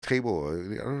table.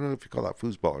 I don't know if you call that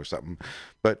foosball or something,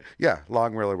 but yeah,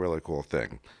 long, really, really cool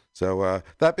thing. So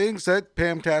that being said,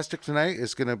 Pamtastic tonight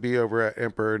is going to be over at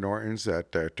Emperor Norton's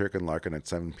at Turk and Larkin at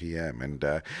 7 p.m.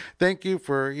 And thank you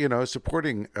for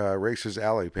supporting Racers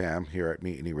Alley, Pam, here at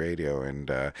Mutiny Radio, and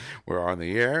we're on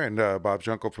the air, and Bob's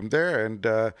uncle from there,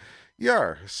 and.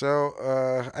 Yeah,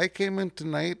 so I came in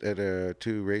tonight at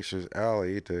to Racers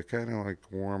Alley to kind of like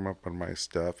warm up on my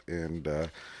stuff and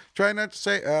try not to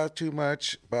say too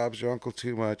much, Bob's your uncle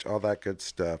too much, all that good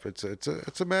stuff.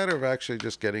 It's a matter of actually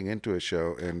just getting into a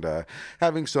show and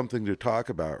having something to talk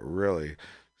about, really.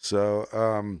 So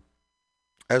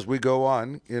as we go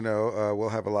on, we'll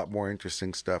have a lot more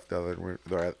interesting stuff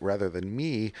rather than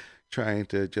me trying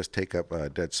to just take up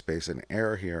dead space and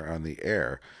air here on the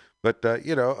air. But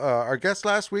our guest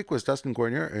last week was Dustin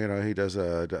Gournier. He does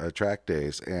track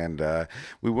days, and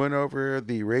we went over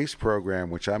the race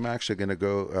program, which I'm actually going to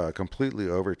go completely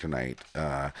over tonight.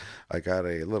 I got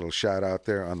a little shout out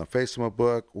there on the Facebook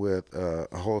book with a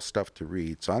whole stuff to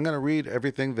read. So I'm going to read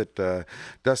everything that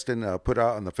Dustin put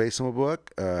out on the Facebook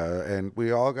book, and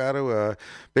we all got to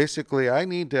basically. I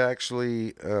need to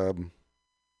actually.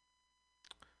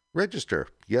 Register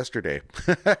yesterday.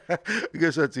 I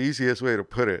guess that's the easiest way to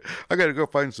put it. I got to go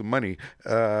find some money.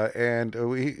 And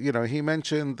he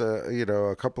mentioned,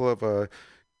 a couple of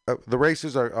the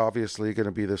races are obviously going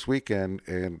to be this weekend,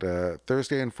 and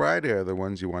Thursday and Friday are the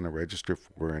ones you want to register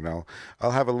for. And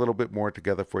I'll have a little bit more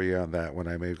together for you on that when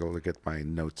I'm able to get my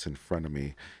notes in front of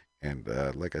me. And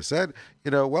like I said,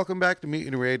 welcome back to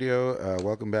Mutiny Radio.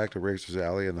 Welcome back to Racers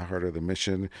Alley in the heart of the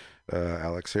mission.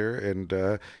 Alex here.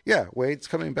 And Wade's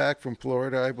coming back from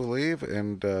Florida, I believe.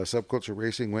 And Subculture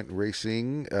Racing went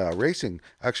racing.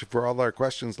 Actually, for all our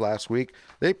questions last week,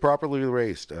 they properly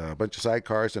raced a bunch of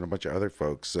sidecars and a bunch of other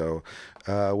folks. So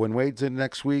when Wade's in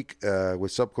next week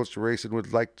with Subculture Racing,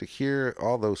 would like to hear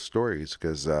all those stories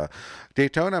because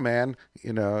Daytona, man,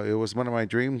 it was one of my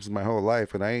dreams my whole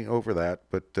life, and I ain't over that.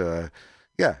 But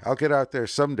I'll get out there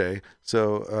someday.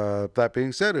 So that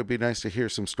being said, it would be nice to hear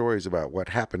some stories about what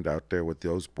happened out there with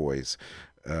those boys.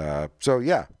 To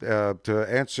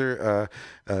answer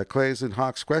Clay's and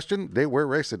Hawk's question, they were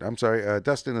racing. I'm sorry,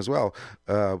 Dustin as well.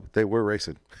 They were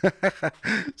racing.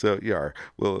 So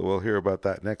we'll hear about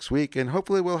that next week, and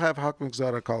hopefully we'll have Hawk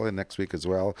McZada call in next week as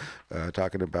well,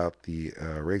 talking about the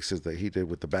races that he did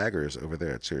with the baggers over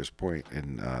there at Sears Point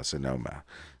in Sonoma.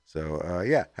 So,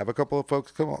 have a couple of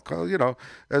folks call,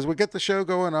 as we get the show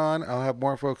going on, I'll have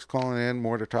more folks calling in,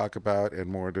 more to talk about, and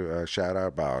more to shout out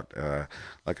about.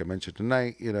 Like I mentioned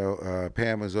tonight,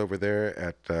 Pam is over there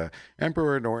at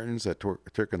Emperor Norton's at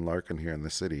Turk and Larkin here in the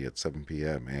city at 7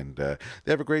 p.m. And they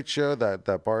have a great show.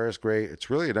 That bar is great. It's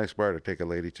really a nice bar to take a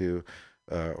lady to.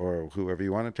 Or whoever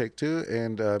you want to take to.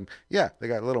 And they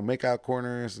got little makeout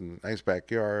corners and nice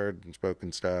backyard and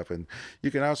spoken stuff. And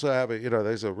you can also have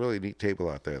there's a really neat table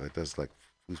out there that does like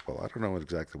foosball. I don't know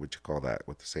exactly what you call that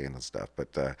with the sand and stuff.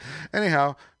 But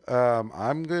anyhow,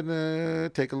 I'm going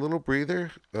to take a little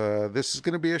breather. This is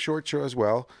going to be a short show as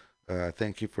well.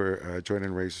 Thank you for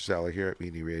joining RacersAlley here at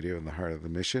Mutiny Radio in the heart of the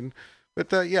mission.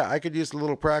 But I could use a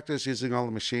little practice using all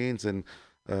the machines and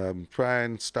try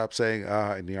and stop saying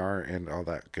and yar and all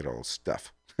that good old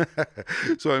stuff.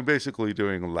 So I'm basically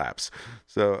doing laps.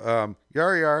 So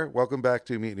yar, welcome back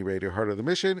to Mutiny Radio, Heart of the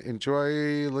Mission.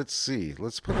 Enjoy. Let's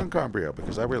put on Cambrio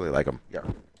because I really like them. Yeah.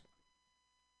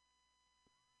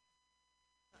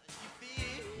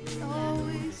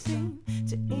 Always seem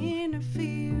to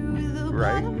interfere with the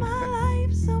Right. part of my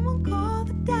life. Someone call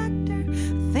the doctor.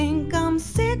 I think I'm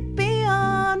sick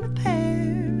beyond repair.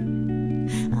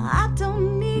 I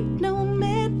don't need no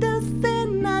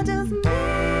medicine, I just need a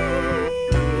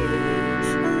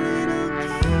little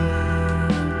care.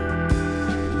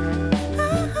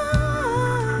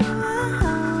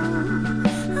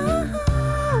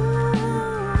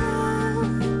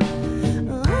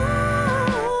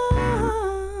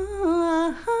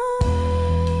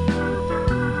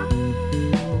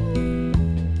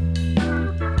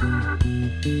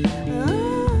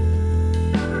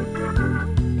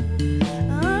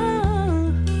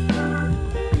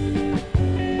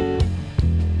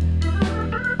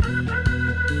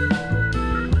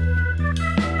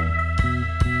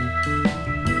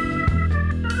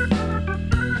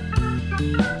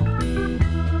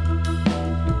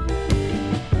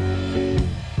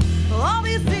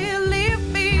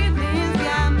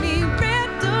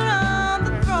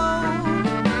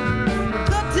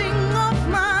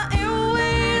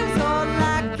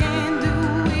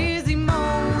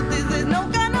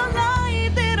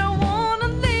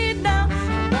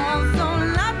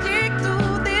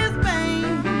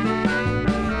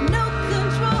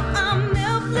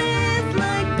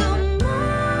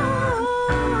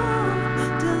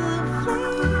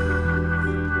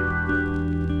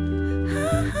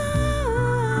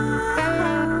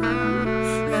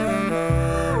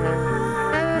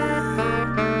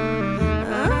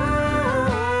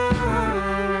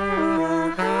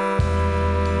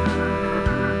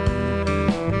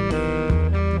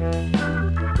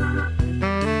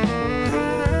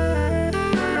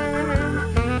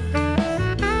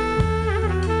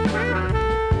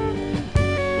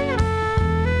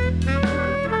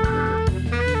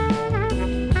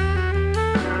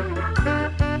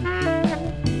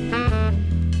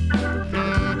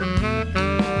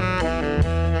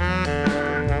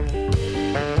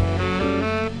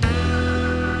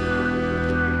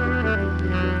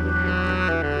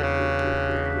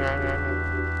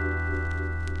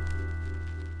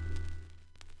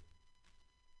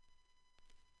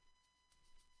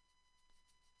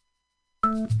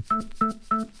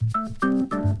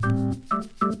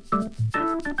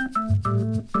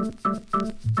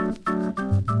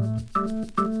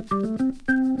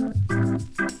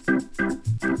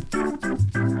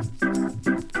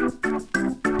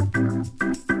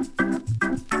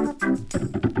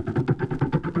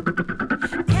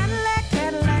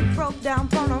 Cadillac broke down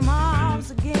front of my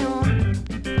house again.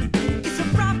 It's a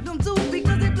problem too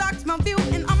because it blocks my view,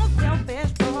 and I'm a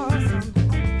selfish person.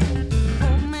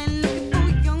 Oh man, looking for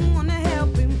a young one to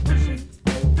help him push it.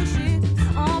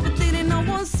 Oh, but then no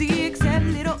one see except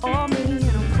little old me, and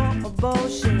I'm full of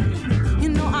bullshit. You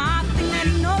know, I think that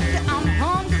he knows that I'm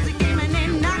home 'cause he came and they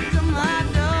knocked on my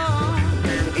door.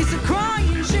 It's a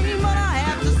crying shame, but I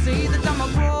have to say that I'm a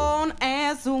grown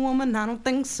ass woman. I don't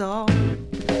think so.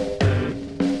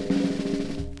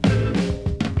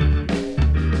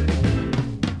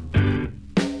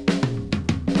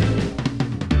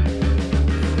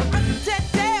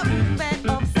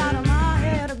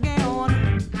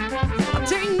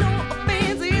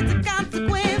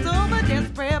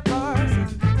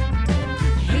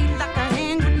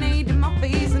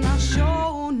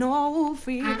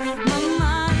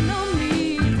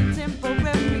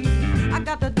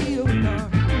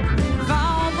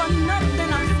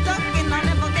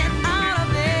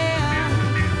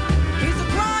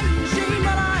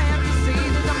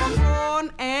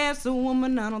 A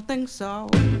woman, I don't think so.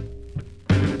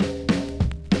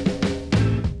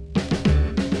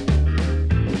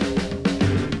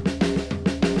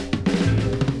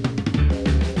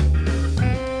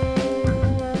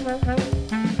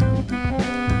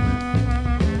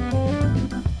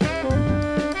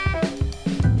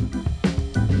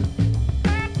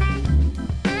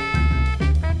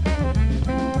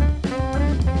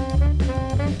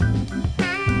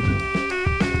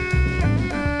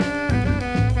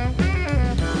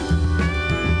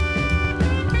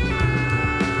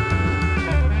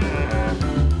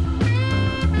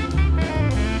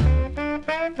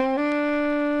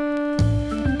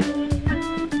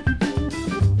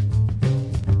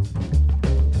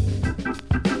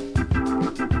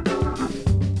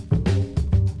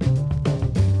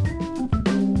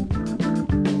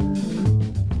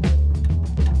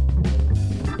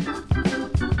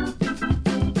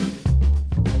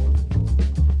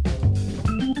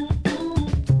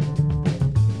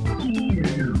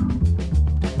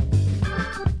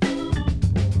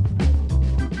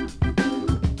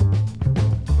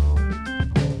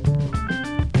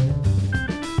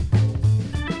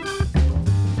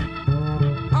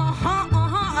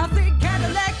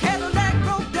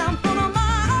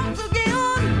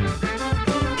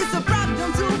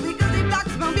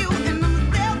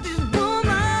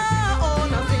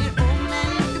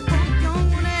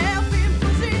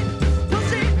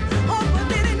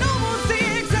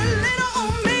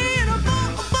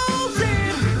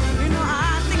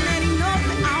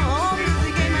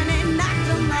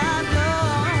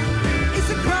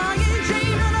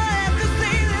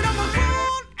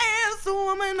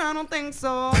 I don't think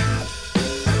so.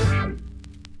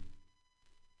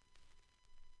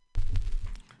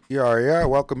 Yeah.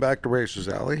 Welcome back to Racers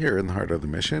Alley here in the heart of the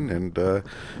mission. And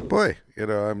boy,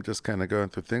 I'm just kind of going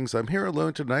through things. I'm here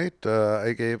alone tonight.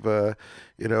 I gave, Milk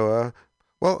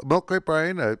Crate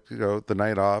Brian, the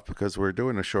night off because we're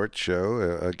doing a short show.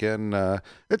 Again,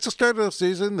 it's the start of the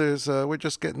season. We're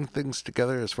just getting things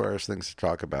together as far as things to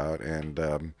talk about.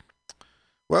 And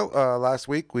last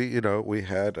week we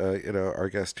had our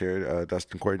guest here,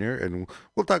 Dustin Cournier, and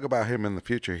we'll talk about him in the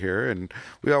future here. And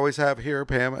we always have here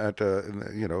Pam at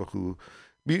who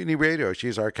Mutiny Radio.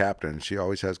 She's our captain. She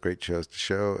always has great shows to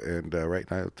show. And right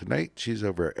now tonight she's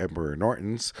over at Emperor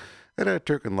Norton's at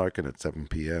Turk and Larkin at 7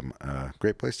 p.m.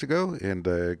 Great place to go, and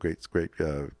great. It's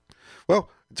a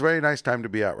very nice time to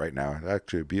be out right now. It's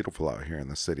actually beautiful out here in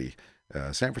the city.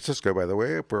 San Francisco, by the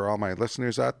way, for all my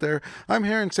listeners out there. I'm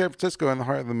here in San Francisco in the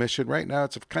heart of the mission. Right now,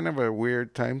 it's kind of a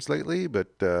weird times lately, but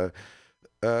it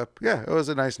was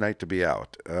a nice night to be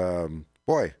out.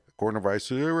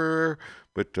 Coronavirus everywhere,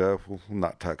 but we'll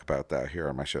not talk about that here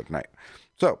on my show tonight.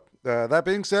 So, that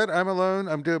being said, I'm alone.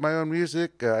 I'm doing my own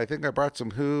music. I think I brought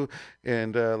some Who,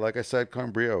 and like I said,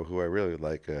 Combrio, who I really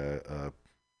like,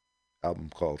 album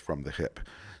called From the Hip.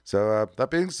 So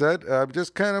that being said, I'm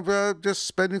just kind of just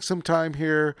spending some time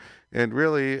here and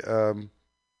really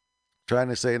trying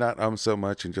to say not so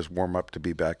much and just warm up to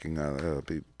be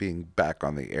being back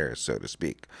on the air, so to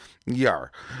speak.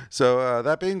 Yar. So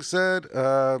that being said,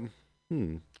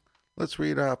 let's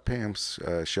read Pam's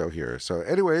show here. So,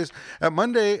 anyways, at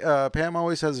Monday, Pam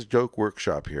always has a joke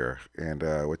workshop here. And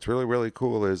what's really, really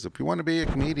cool is if you want to be a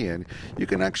comedian, you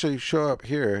can actually show up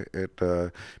here at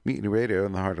Mutiny Radio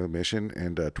in the heart of the Mission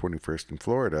and 21st in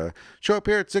Florida. Show up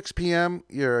here at 6 p.m.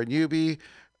 You're a newbie.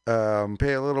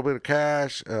 Pay a little bit of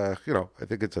cash. I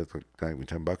think it's not even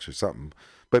 $10 or something.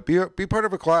 But be part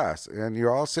of a class, and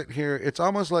you're all sitting here. It's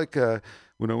almost like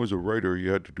when I was a writer,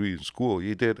 you had to do it in school.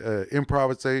 You did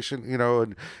improvisation,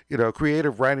 and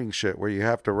creative writing shit where you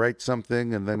have to write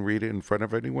something and then read it in front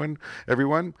of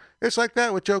everyone. It's like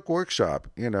that with Joke Workshop,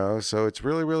 So it's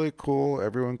really, really cool.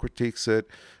 Everyone critiques it.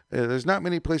 There's not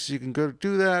many places you can go to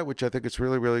do that, which I think is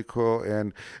really, really cool.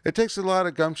 And it takes a lot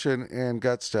of gumption and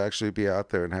guts to actually be out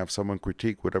there and have someone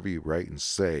critique whatever you write and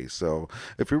say. So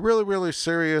if you're really, really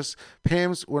serious,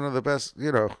 Pam's one of the best,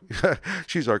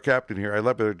 she's our captain here. I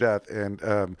love her to death.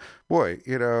 And boy,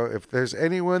 if there's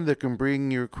anyone that can bring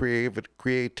your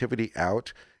creativity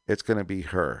out, it's going to be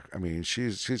her. I mean,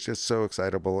 she's just so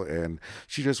excitable, and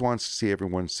she just wants to see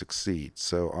everyone succeed.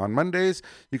 So on Mondays,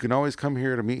 you can always come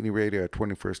here to Mutiny Radio at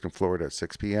 21st in Florida at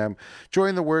 6 p.m.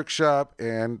 Join the workshop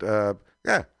and,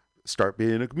 start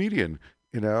being a comedian.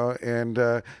 And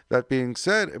that being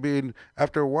said, I mean,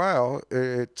 after a while,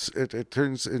 it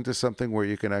turns into something where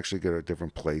you can actually go to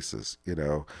different places.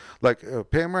 Like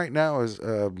Pam right now is,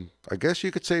 I guess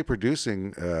you could say,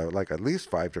 producing like at least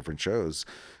 5 different shows.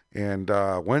 And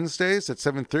Wednesdays at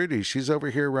 7:30, she's over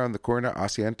here around the corner,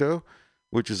 Asiento,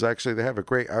 which is actually, they have a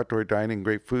great outdoor dining,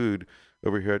 great food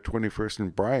over here at 21st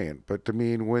and Bryant. But I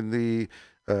mean, when the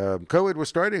COVID was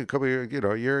starting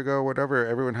a year ago, whatever,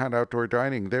 everyone had outdoor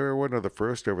dining. They were one of the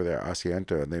first over there,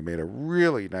 Asiento, and they made a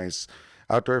really nice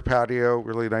outdoor patio,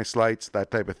 really nice lights,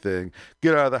 that type of thing.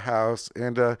 Get out of the house.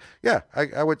 And I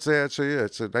would say actually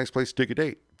it's a nice place to take a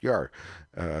date. Yar.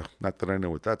 Not that I know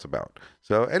what that's about.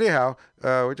 So anyhow,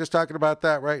 we're just talking about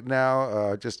that right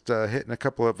now. Just hitting a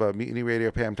couple of Mutiny Radio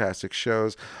Pamtastic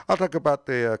shows. I'll talk about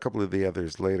a couple of the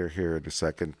others later here in a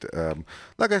second.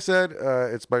 Like I said,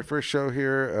 it's my first show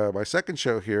here, my second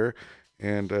show here,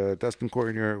 and Dustin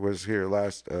Cornier was here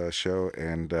last show,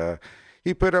 and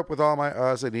he put up with all my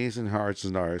ahs and e's and hearts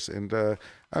and r's, and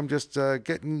I'm just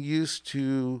getting used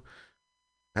to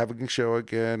having a show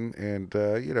again, and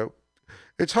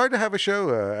it's hard to have a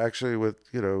show actually with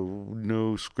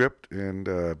no script, and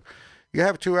you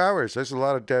have 2 hours. There's a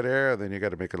lot of dead air, then you got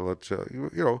to make it a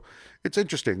little. It's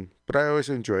interesting, but I always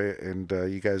enjoy it, and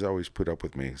you guys always put up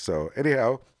with me. So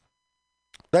anyhow,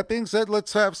 that being said,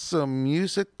 let's have some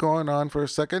music going on for a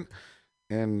second,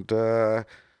 and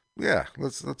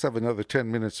let's have another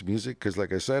 10 minutes of music because,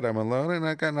 like I said, I'm alone and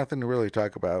I got nothing to really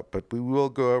talk about, but we will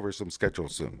go over some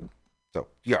schedules soon. So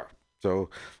yeah.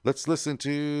 So let's listen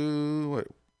to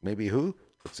maybe who?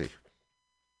 Let's see.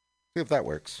 See if that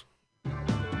works. I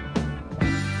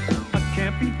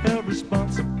can't be held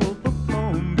responsible for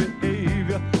wrong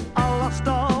behavior. I lost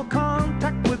all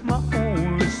contact with my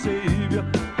only savior.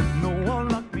 No one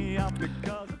locked me out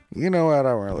because... You know what?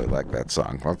 I don't really like that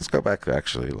song. Let's go back to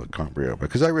actually La Cambrio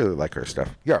because I really like her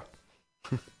stuff. Yeah.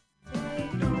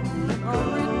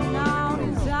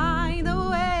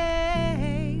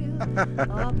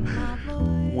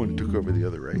 One took over the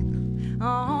other, right?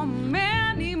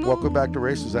 Welcome back to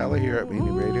RacersAlley here at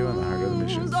MutinyRadio in the heart of the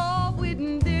mission. All with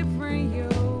different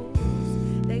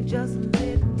hues, they just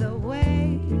lit the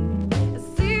way.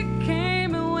 Sea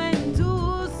came and went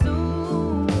too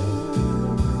soon.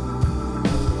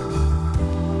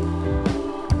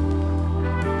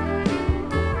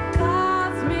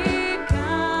 Cosmic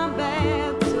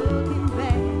combat took him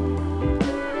back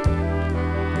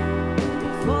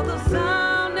for the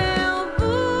sound and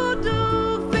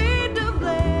voodoo fade to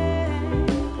black.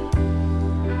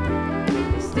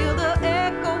 Still the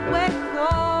echo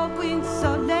wings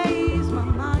so lays my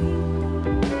mind.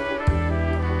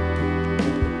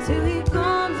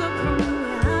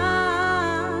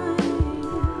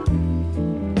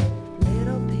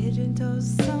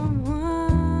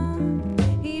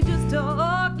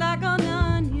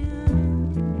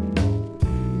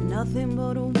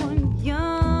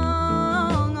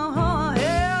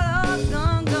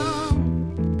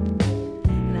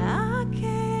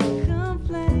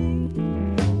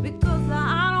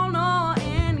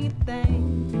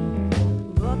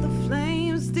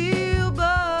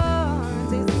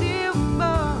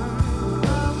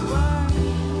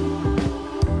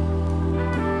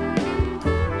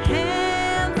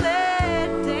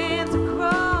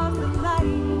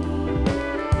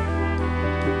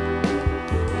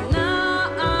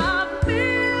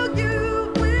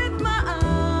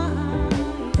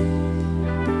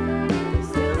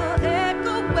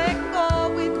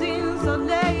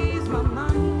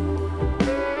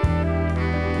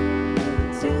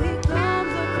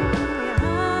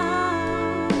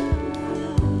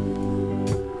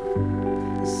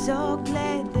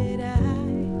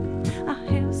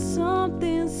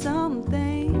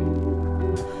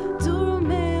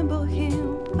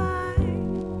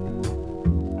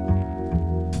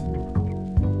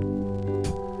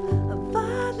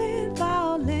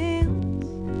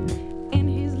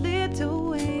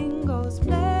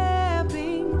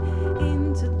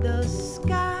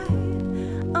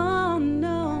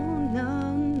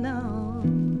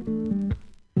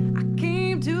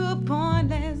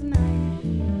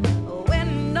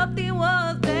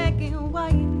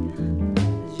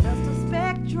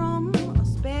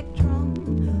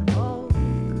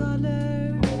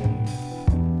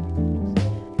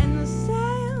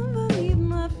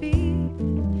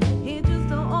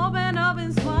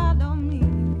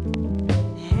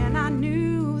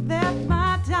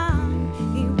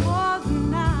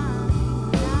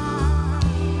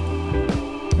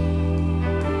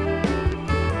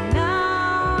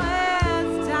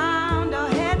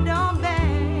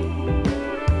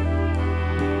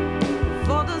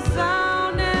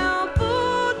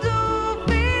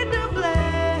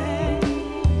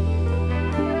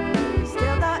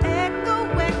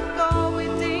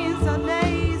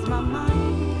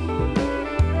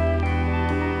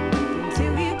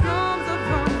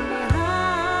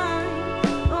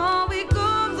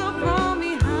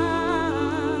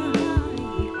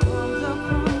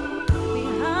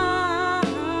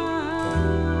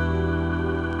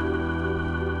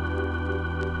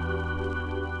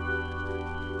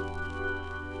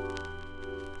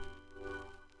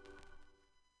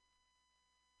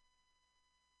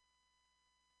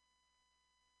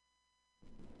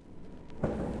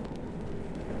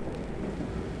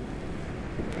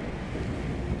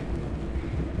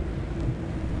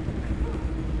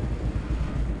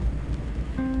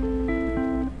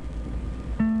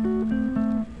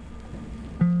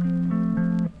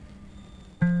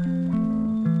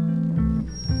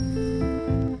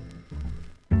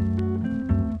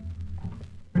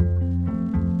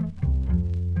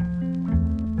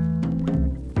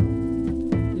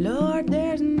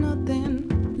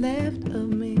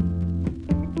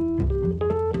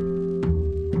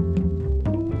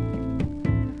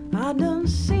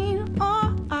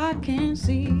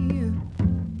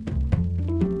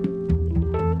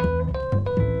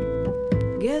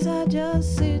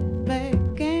 just sit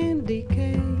back and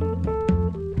decay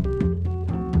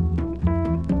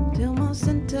till my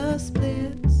center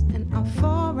splits and I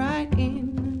fall right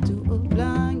into a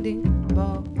blinding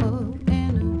ball of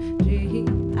energy.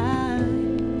 I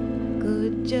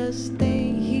could just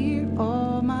stay here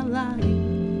all my life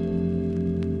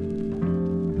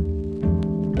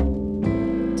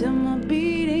till my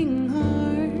beating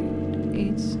heart,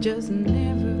 it's just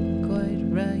never quite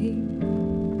right.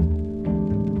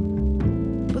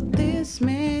 But this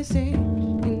message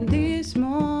in this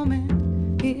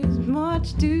moment is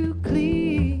much too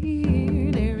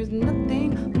clear. There is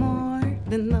nothing more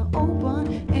than the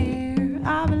open air.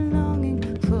 I've been longing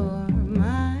for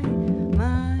my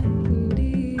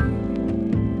dear.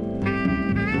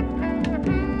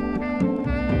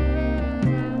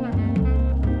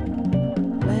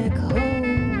 Black hole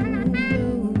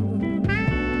blue,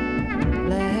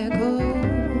 black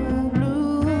hole blue.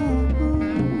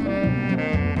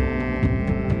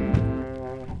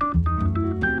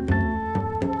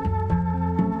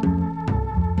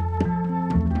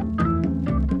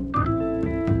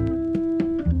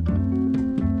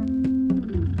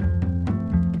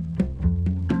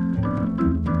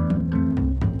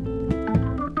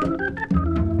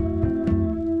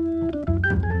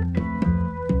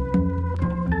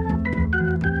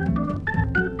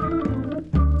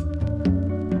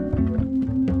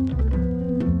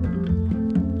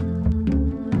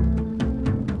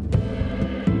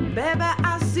 Baby,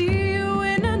 I see you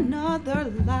in another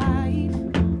life.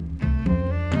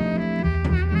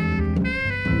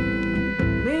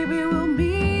 Maybe we'll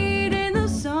meet in the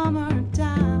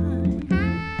summertime.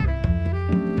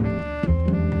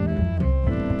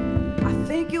 I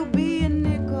think you'll be a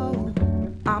nickel.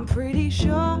 I'm pretty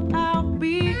sure I'll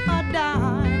be a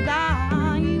dime.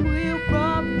 Dime. We'll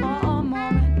rub for a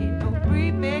moment in a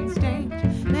brief exchange.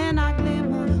 Then I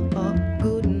glimmer a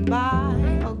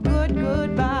goodbye, a good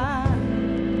goodbye.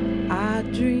 I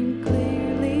dream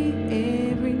clearly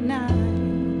every night.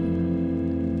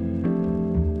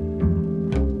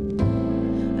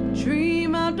 I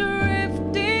dream of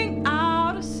drifting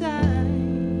out of sight.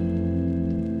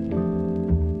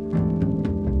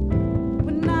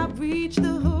 When I reach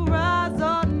the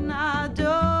horizon, I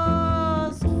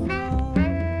just fall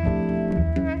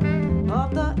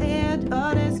off the edge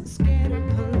of this scattered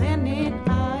planet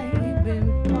I've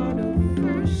been part of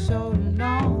for so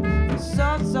long, for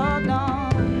so long.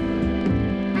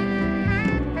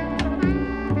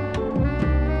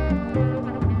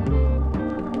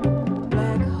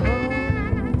 Black hole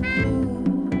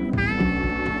blue,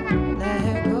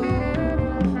 black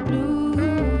hole blue.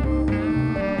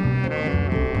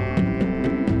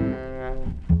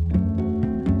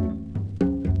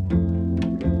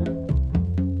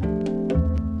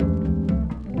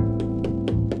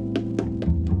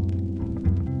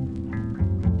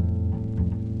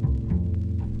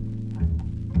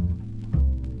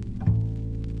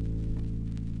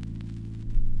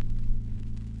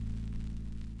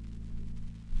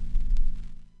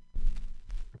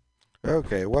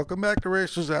 Okay, welcome back to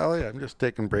Racers Alley. I'm just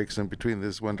taking breaks in between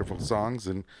these wonderful songs,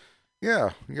 and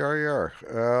yeah, yar.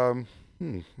 I'm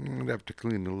gonna have to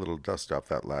clean a little dust off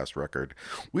that last record.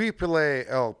 We play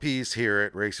LPs here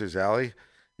at Racers Alley,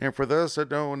 and for those that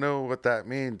don't know what that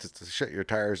means, it's the shit your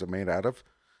tires are made out of,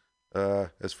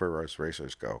 as far as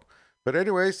racers go. But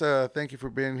anyways, thank you for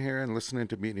being here and listening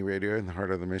to Mutiny Radio in the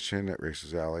heart of the mission at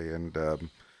Racers Alley, and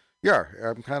yeah,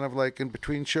 I'm kind of like in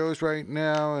between shows right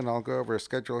now, and I'll go over a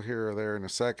schedule here or there in a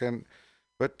second.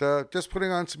 But just putting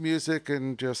on some music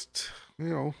and just,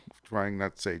 trying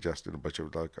not to say just in a bunch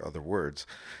of like other words.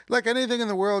 Like anything in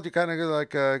the world, you kind of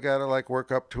like gotta like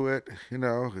work up to it.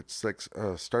 It's like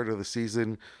start of the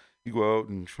season. You go out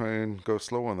and try and go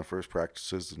slow on the first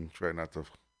practices and try not to,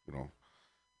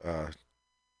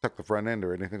 tuck the front end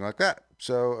or anything like that.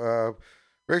 So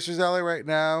Racers Alley right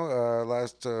now.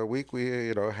 Last week we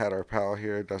had our pal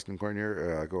here, Dustin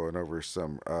Cornier, going over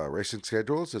some racing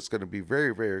schedules. It's going to be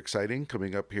very, very exciting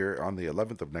coming up here on the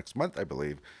 11th of next month, I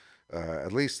believe,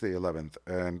 at least the 11th.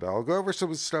 And I'll go over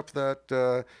some stuff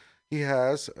that he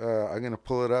has. I'm going to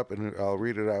pull it up and I'll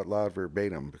read it out loud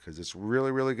verbatim because it's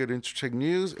really, really good, interesting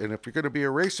news. And if you're going to be a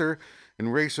racer in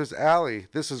Racers Alley,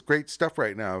 this is great stuff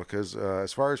right now because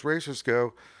as far as racers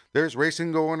go, there's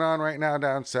racing going on right now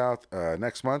down south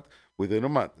next month, within a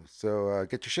month. So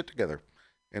get your shit together,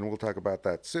 and we'll talk about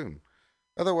that soon.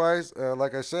 Otherwise,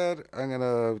 like I said, I'm going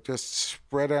to just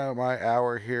spread out my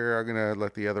hour here. I'm going to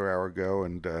let the other hour go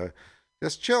and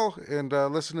just chill and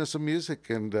listen to some music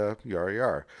and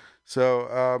yar.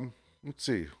 So let's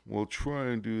see. We'll try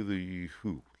and do the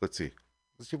Who. Let's see.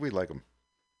 Let's see if we like them.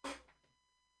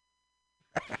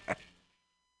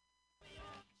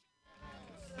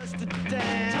 Talking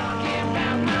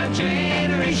about my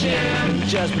generation,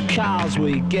 just because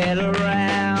we get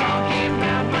around. Talking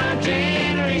about my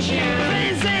generation,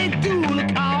 things they do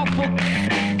look awful.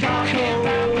 Talking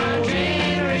about my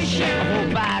generation, I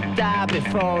hope I die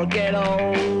before I get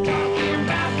old. Talking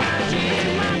about my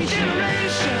generation,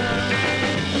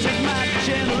 this is my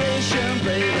generation,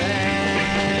 baby.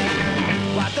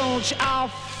 Why don't you all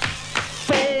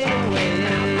fade away?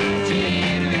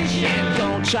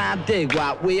 Don't try and dig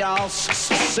what we all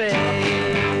say.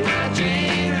 I'm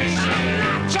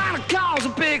not trying to cause a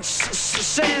big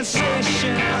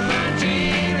sensation. I'm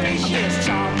just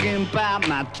talking about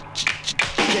my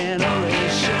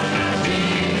generation.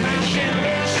 My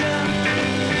generation,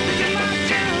 this is my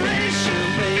generation,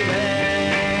 baby.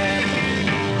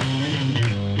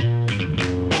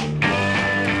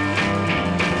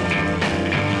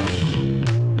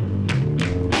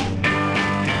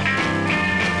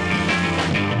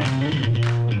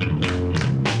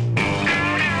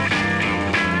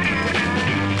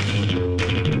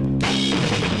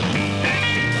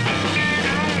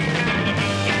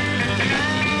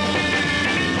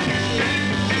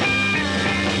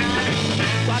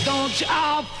 Don't you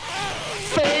all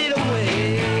fade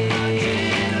away?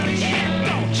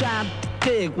 Don't try to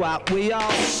dig what we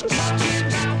all say.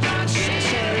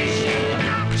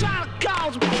 I'm trying to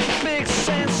cause a big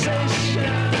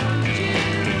sensation.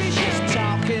 Just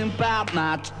talking about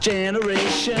my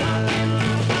generation.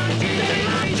 This is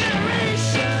my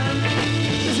generation.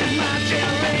 This is my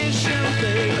generation,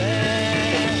 baby.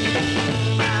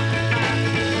 My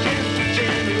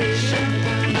generation.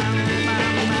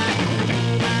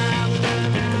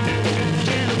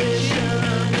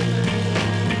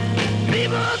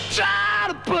 People try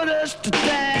to put us to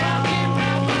down. Talking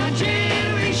about my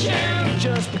generation,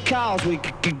 just because we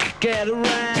could get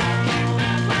around. Talking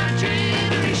about my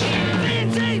generation,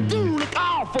 things they do look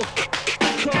awful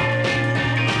cold.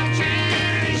 My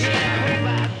generation, I hope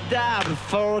I die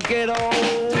before I get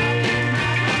old.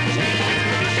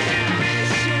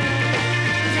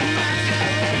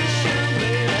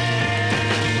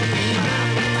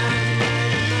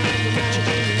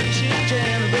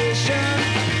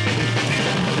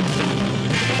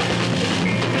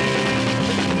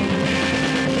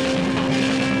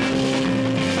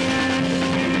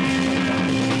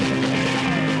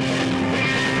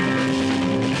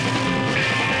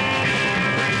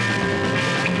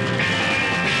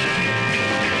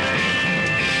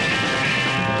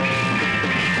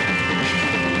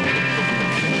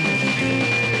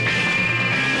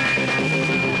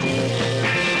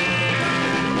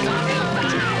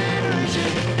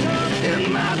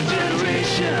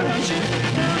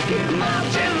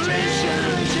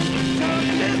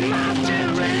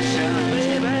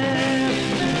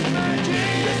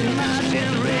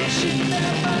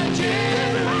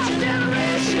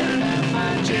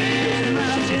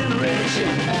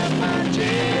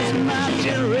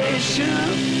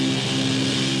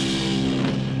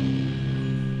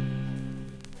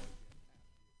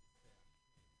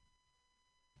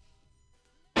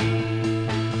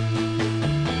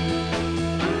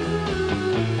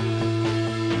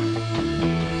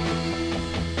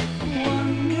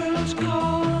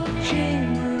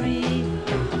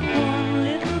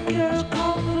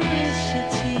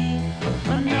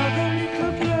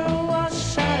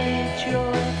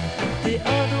 The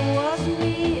other was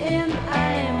me, and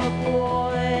I'm a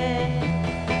boy.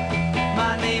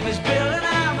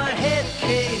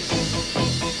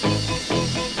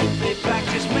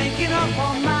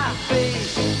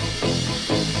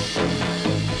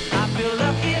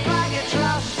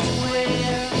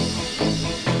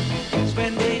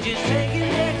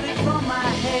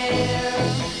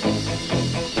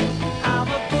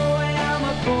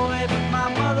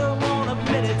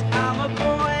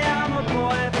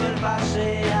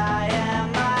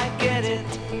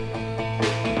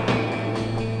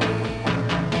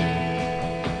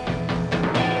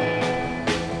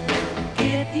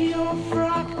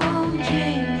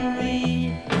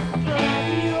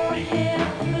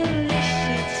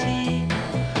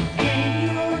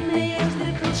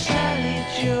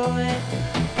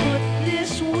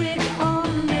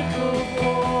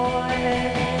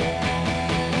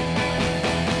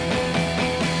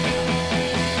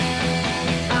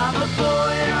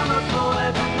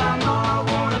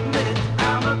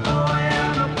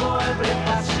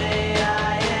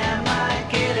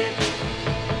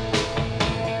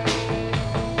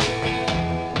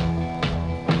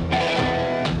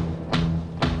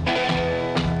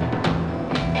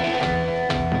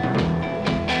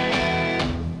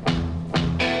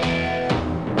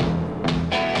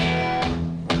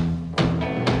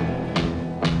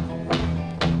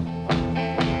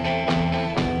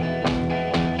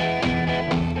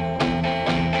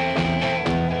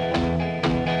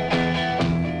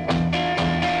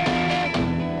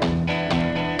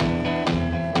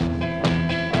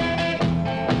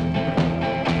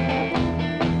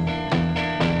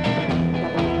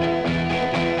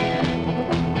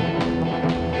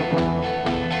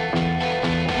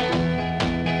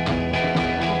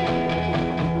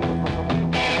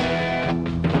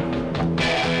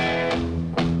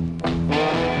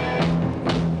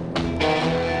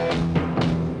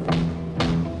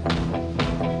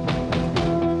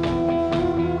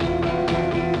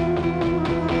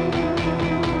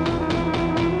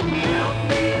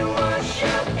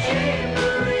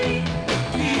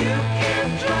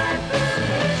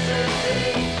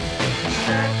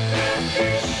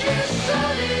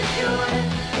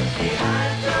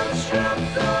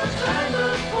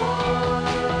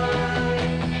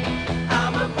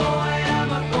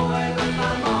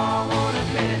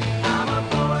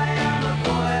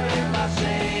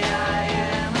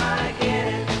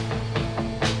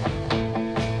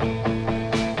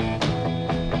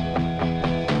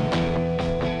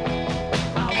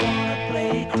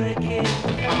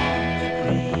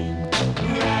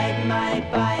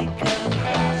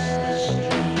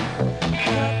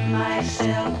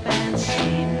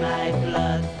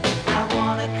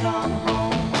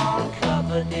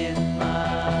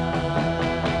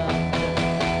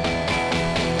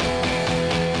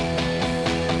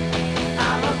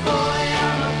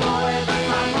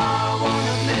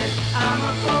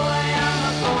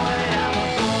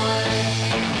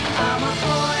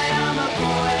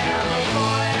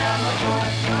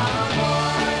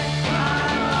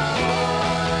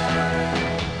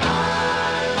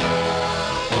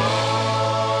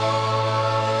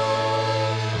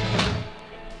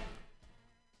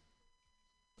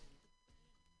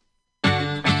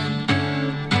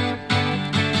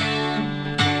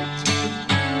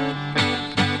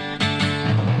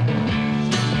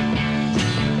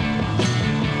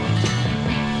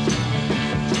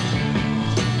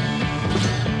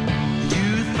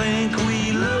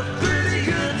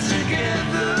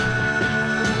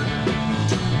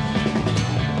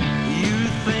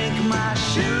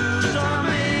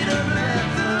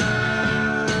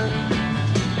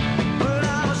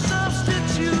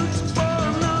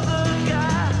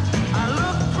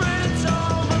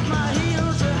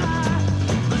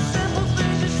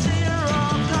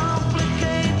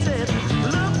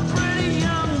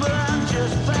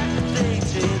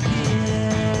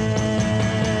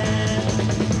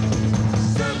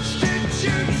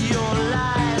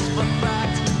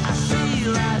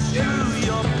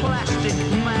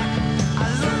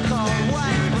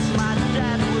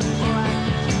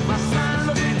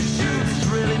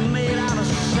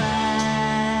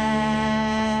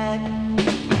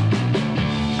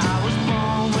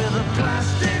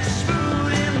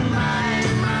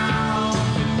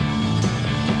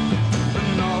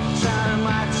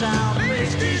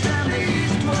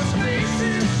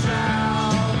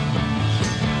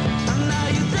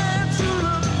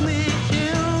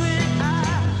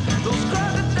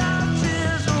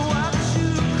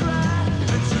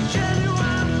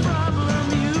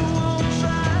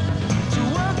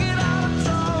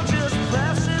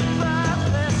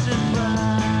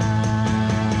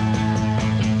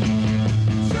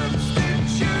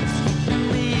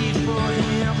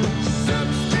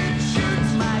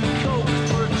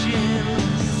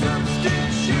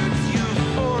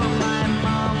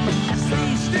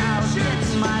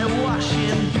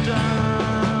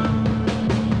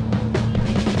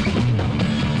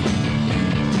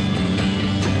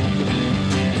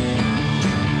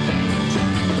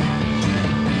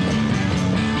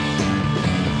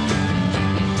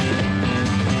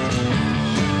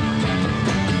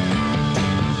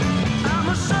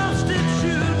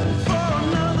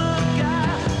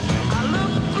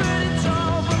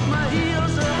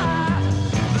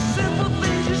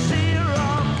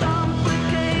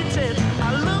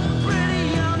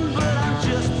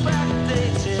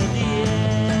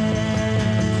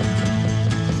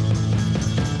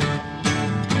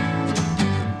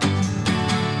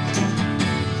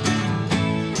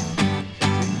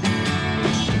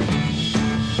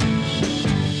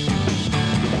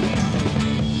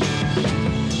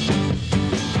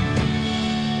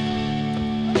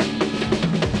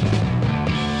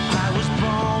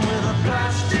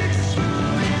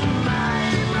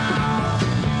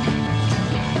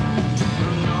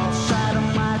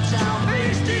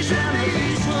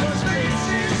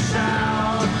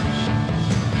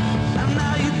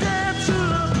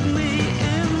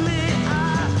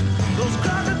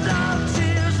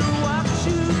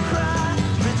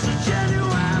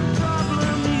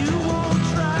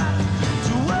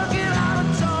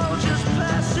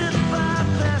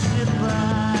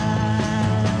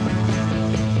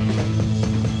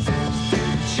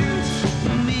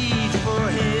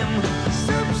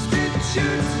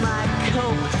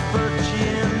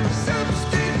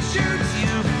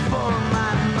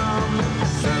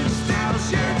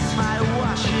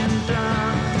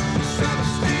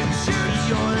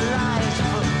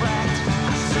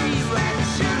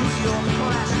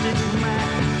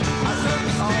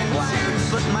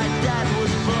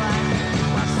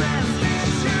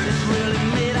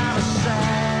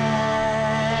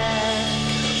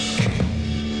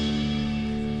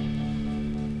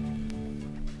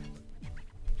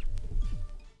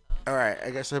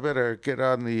 I guess I better get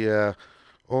on the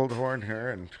old horn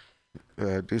here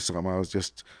and do some. I was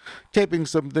just taping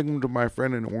something to my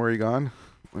friend in Oregon.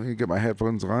 Let me get my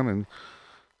headphones on and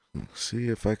see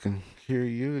if I can hear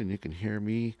you and you can hear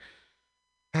me.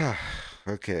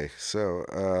 Okay,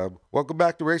 so welcome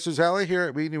back to Racers Alley here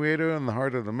at MutinyRadio in the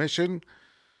heart of the mission.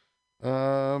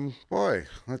 Boy,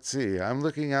 let's see. I'm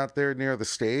looking out there near the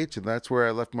stage, and that's where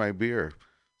I left my beer.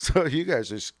 So you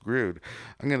guys are screwed.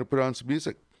 I'm gonna put on some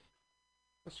music.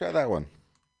 Let's try that one.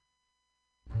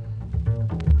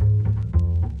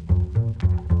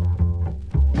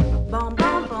 Bum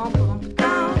bum bum bum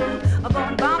down. A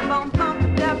bum bum bum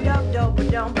bum dum dum dum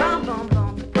dum bum bum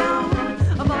bum down.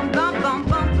 A bum bum bum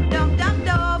bum dum dum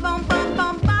dum bum bum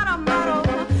bum bottom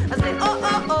bottom. I say oh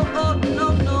oh oh oh no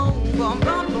no. Bum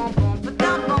bum bum bum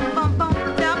dum bum bum bum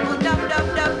dum dum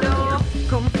dum dum dum.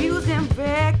 Confused and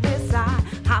reckless,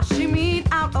 I shimmied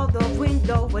out of the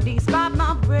window. But despite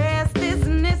my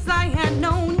restlessness, I had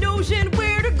no notion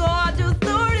where to go. I just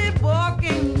started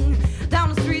walking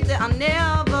down the street that I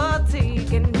never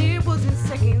take, and it was in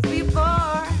seconds before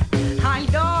I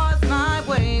lost my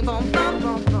way. Bum bum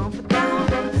bum bum down,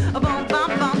 bum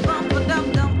bum bum bum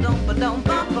dum dum dum dum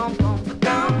bum bum bum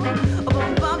down,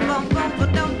 bum bum bum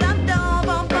bum dum dum dum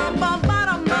bum bum bum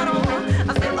bottom bottom.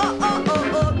 I say oh oh oh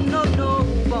oh no no,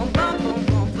 bum bum bum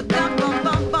bum dum bum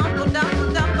bum bum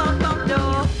dum dum bum bum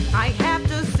dum. I have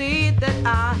to say that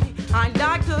I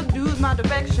like to lose my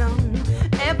direction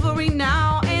every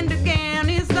now and again.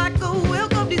 It's like a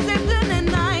welcome deception, and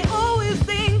I always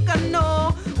think I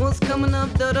know what's coming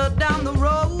up down the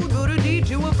road. But a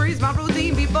DJ will freeze my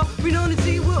routine before we know to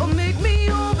see will make me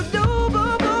overdose.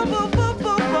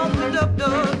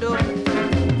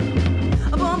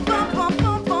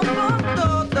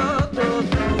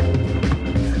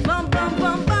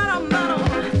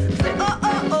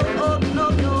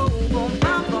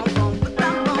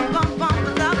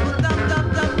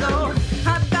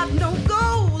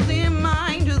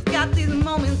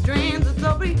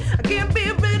 I can't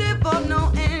be ready for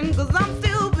no end, cause I'm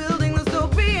still building the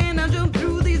story, and I jump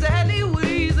through these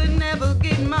alleyways and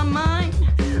navigate my mind.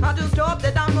 I just hope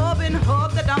that I'm up and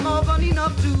hope that I'm open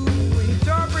enough to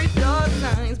interpret the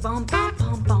signs. Bum bum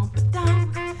bum bum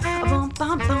down, bum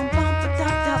bum bum bum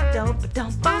down,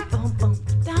 bum bum bum bum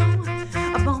down,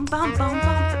 bum bum bum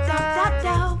bum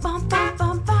down, bum bum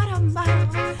bum bottom bottom.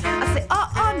 I say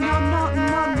oh oh no no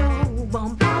no no, bum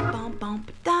bum bum bum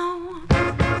down.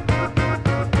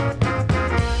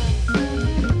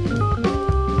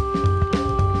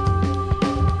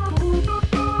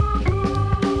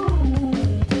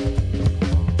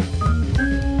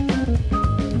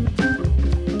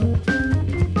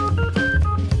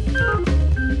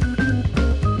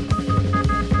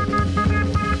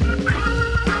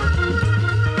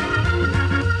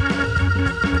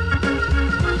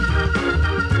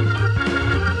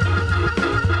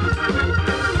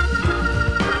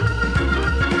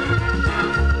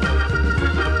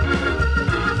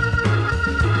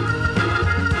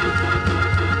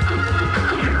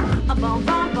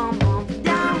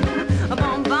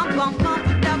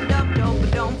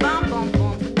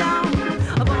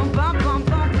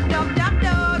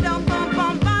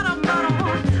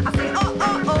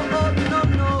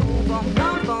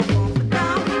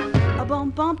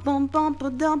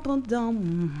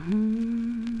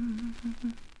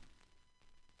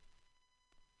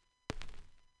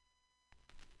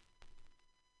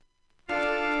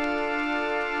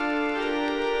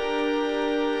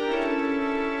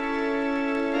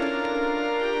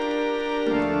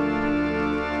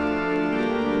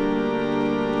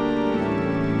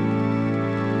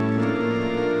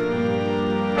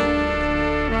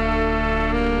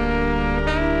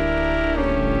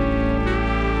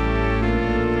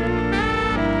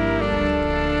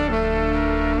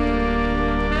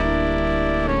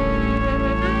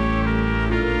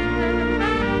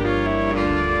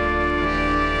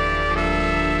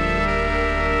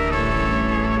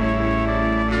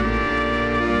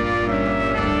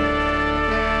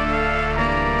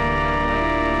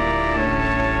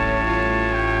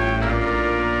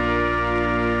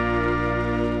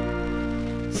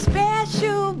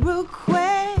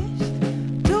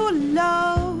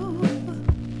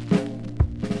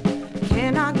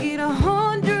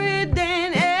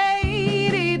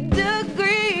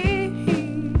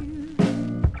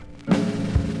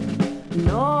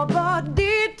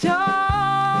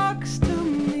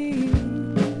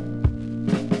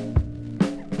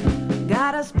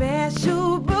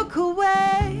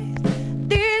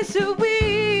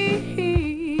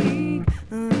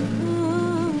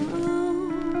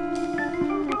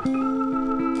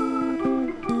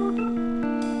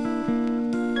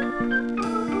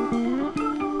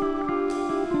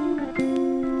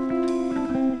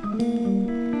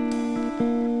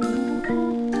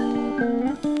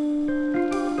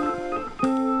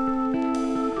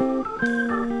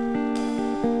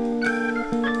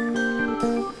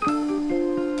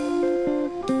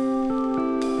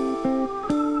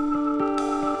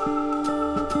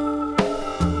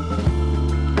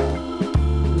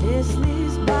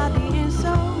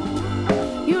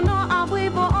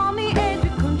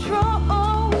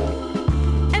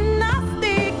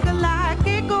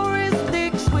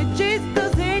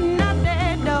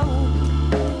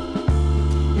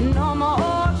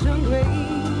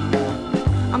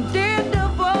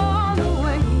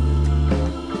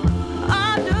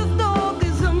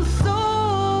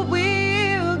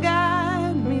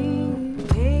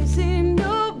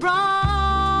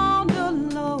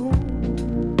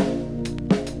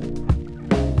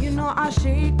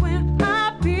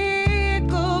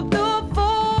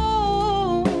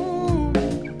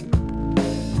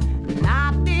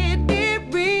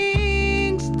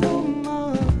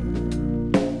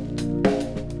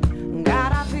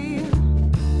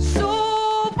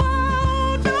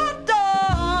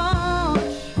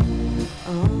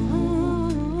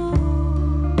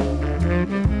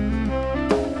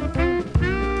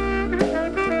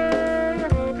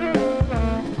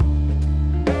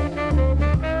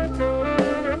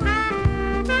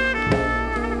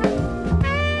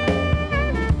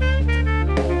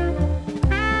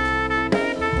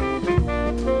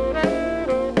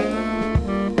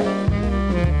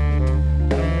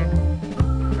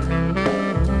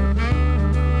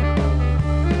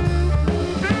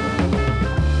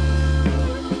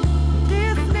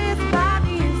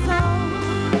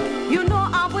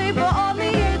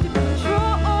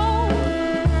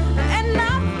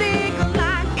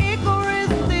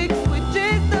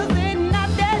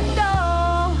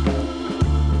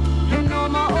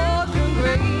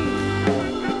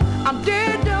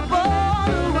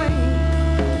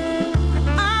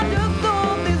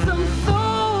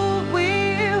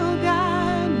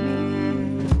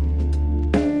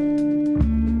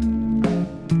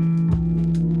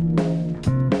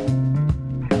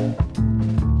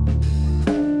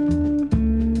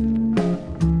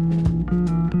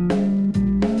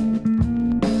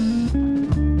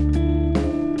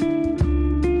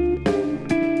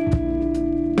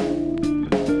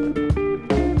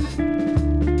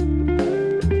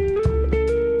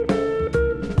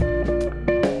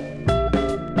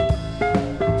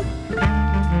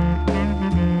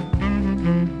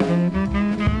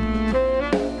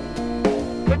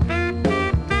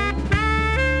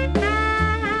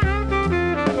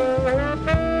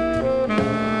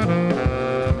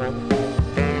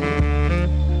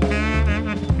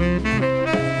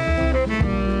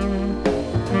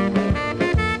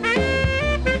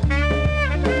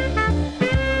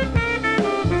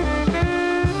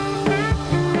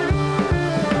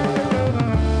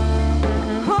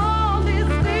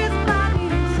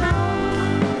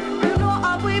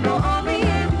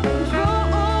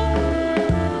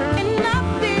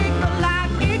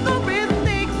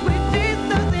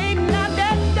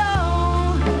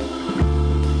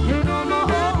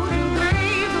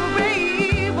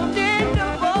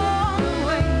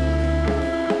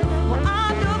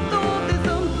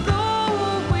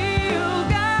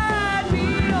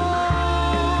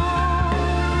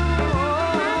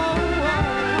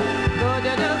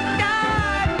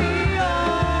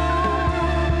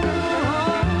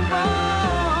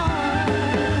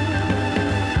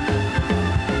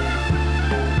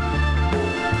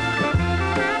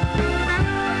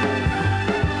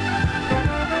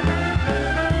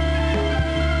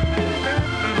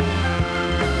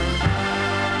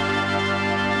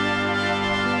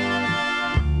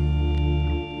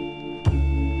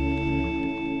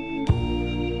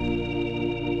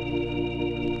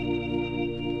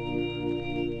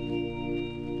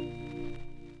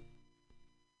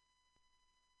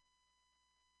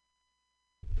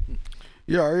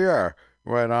 Yeah, yeah.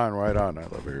 Right on, right on. I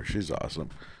love her. She's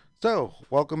awesome. So,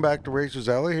 welcome back to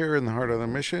RacersAlley here in the heart of the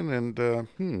mission.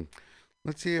 And,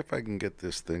 let's see if I can get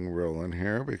this thing rolling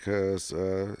here because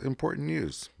important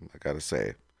news, I gotta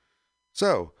say.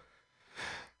 So,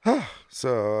 yeah.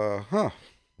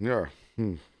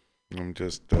 I'm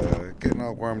just getting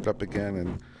all warmed up again,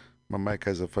 and my mic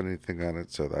has a funny thing on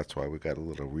it, so that's why we got a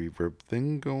little reverb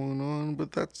thing going on,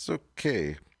 but that's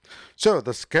okay. So,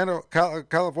 the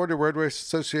California Road Race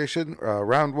Association,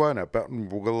 round one at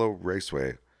Buttonwillow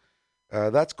Raceway.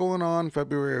 That's going on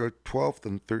February 12th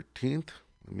and 13th.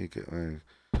 Let me get my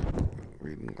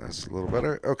reading glasses a little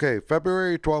better. Okay,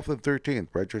 February 12th and 13th.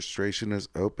 Registration is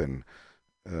open.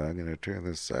 I'm going to turn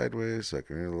this sideways so I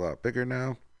can read a lot bigger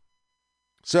now.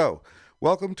 So,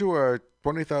 welcome to our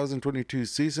 2022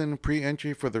 season.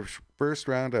 Pre-entry for the first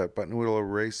round at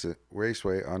Buttonwillow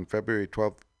Raceway on February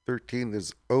 12th, 13th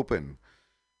is open.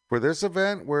 For this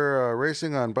event, we're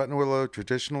racing on Buttonwillow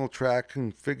traditional track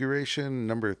configuration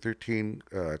number 13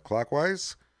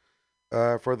 clockwise.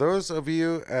 For those of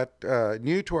you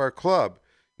new to our club,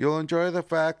 you'll enjoy the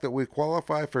fact that we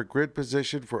qualify for grid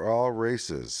position for all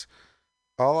races.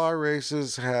 All our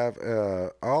races have a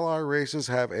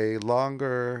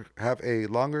longer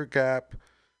gap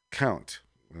count.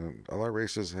 All our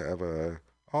races have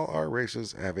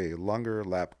a longer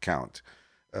lap count.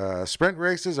 Sprint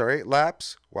races are 8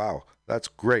 laps. Wow, that's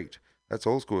great. That's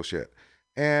old school shit.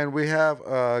 And we have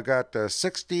got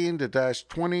 16 to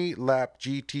 -20 lap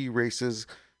GT races,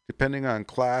 depending on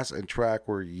class and track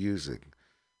we're using.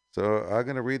 So I'm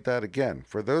going to read that again.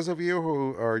 For those of you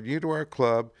who are new to our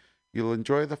club, you'll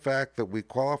enjoy the fact that we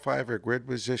qualify for grid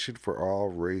position for all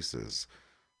races.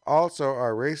 Also,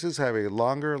 our races have a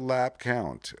longer lap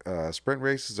count. Sprint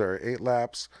races are 8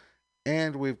 laps,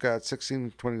 and we've got 16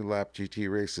 to 20 lap GT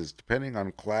races, depending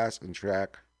on class and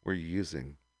track we're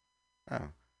using. Oh,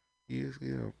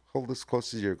 you hold this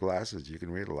close to your glasses, you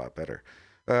can read a lot better.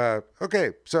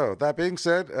 Okay, so that being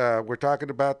said, we're talking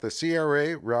about the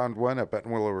CRA Round 1 at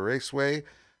Buttonwillow Raceway,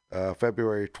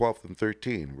 February 12th and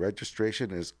 13th. Registration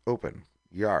is open.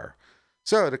 Yar.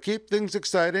 So, to keep things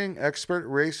exciting, expert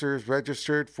racers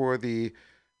registered for the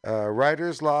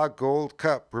Riders Law Gold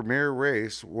Cup Premier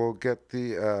Race will get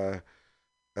the...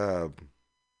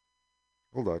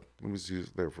 hold on. Let me just use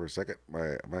it there for a second.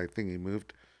 My thingy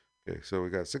moved. Okay, so we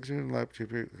got 16 lap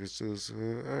races. All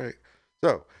right.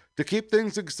 So, to keep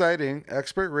things exciting,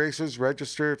 expert racers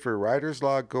registered for Riders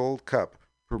Law Gold Cup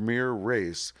Premier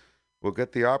Race will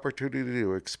get the opportunity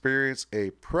to experience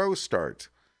a pro start,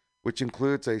 which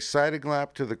includes a sighting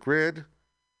lap to the grid,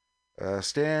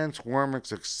 stands,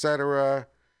 warm-ups, etc.,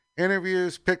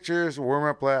 interviews, pictures,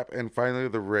 warm-up lap, and finally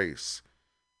the race.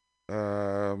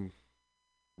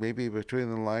 Maybe between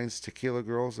the lines, tequila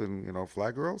girls and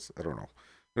flag girls. I don't know,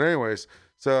 but anyways,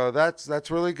 so that's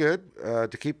really good.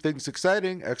 To keep things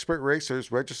exciting, expert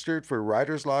racers registered for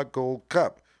Riders Law Gold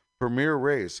Cup Premier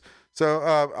Race. So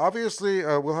obviously,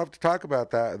 we'll have to talk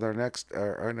about that in our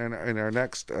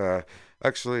next.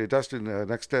 Actually, Dustin,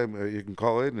 next time you can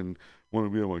call in and want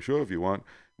to be on my show if you want.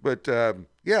 But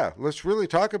yeah, let's really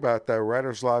talk about that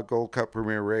Riders Law Gold Cup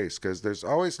Premier Race, because there's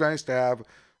always nice to have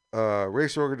a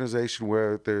race organization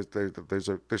where there's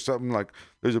something like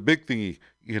there's a big thingy,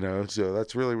 So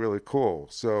that's really, really cool.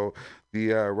 So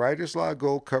the Riders Law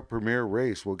Gold Cup Premier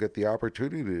Race will get the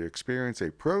opportunity to experience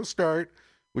a pro start,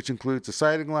 which includes a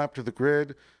sighting lap to the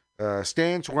grid,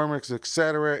 stands, warm-ups,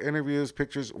 etc., interviews,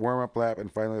 pictures, warm-up lap, and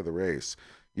finally the race.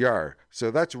 Yar.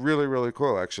 So that's really, really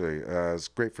cool, actually. It's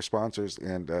great for sponsors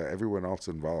and everyone else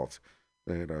involved.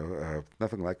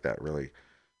 Nothing like that, really.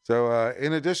 So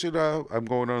in addition, I'm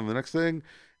going on to the next thing.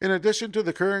 In addition to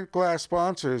the current class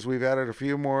sponsors, we've added a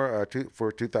few more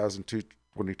for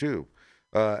 2022.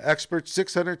 Expert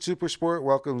 600 Super Sport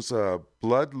welcomes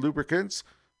Blood Lubricants.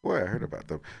 Boy, I heard about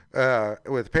them.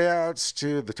 With payouts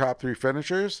to the top 3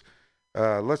 finishers.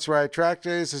 Let's Ride Track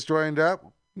Days has joined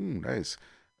up. Nice.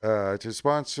 To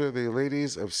sponsor the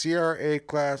ladies of CRA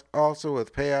class, also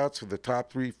with payouts for the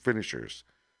top 3 finishers.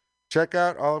 Check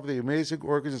out all of the amazing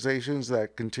organizations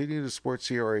that continue to support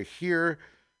CRA here.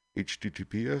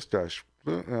 https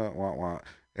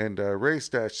and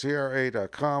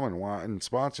race-cra.com and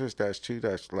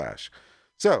sponsors-2-.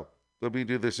 So, let me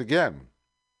do this again.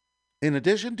 In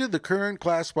addition to the current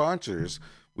class sponsors,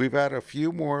 we've had a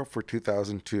few more for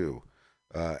 2002.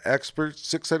 Expert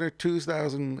 600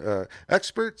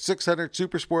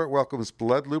 Super Sport welcomes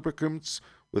Blood Lubricants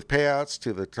with payouts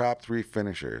to the top 3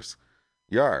 finishers.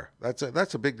 Yar, that's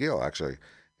a big deal, actually.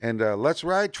 And Let's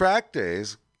Ride Track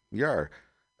Days,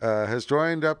 has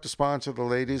joined up to sponsor the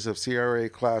ladies of CRA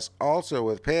class, also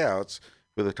with payouts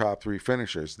for the top 3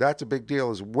 finishers. That's a big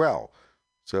deal as well.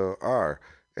 So,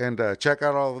 and check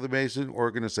out all of the amazing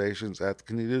organizations at the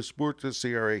Canadian Sports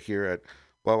CRA here at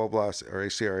blah, blah, blah,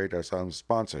 RacersAlley.com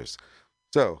sponsors.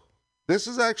 So, this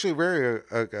is actually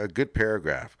a good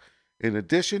paragraph. In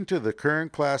addition to the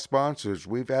current class sponsors,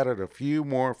 we've added a few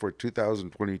more for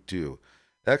 2022.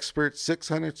 Expert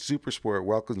 600 Supersport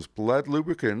welcomes Blood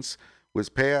Lubricants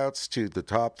with payouts to the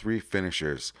top 3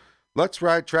 finishers. Let's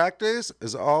Ride Track Days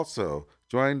is also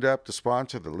joined up to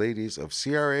sponsor the ladies of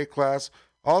CRA class,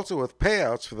 also with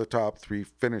payouts for the top 3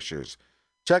 finishers.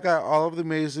 Check out all of the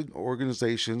amazing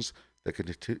organizations that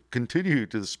continue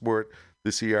to support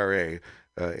the CRA.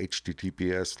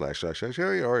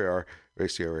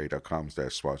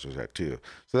 https://RacersAlley.com/sponsors that too.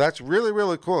 So that's really,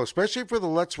 really cool, especially for the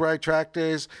Let's Ride Track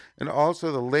Days and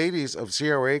also the ladies of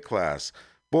CRA class.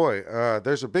 Boy,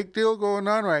 there's a big deal going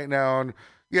on right now, and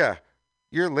yeah,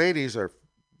 your ladies are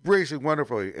racing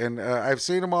wonderfully, and I've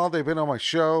seen them all. They've been on my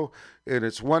show, and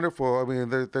it's wonderful. I mean,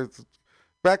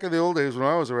 back in the old days when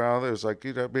I was around, it was like,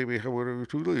 maybe one or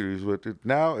 2 ladies, but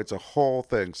now it's a whole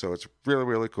thing, so it's really,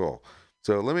 really cool.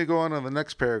 So let me go on the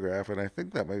next paragraph, and I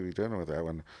think that might be done with that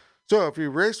one. So if you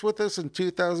raced with us in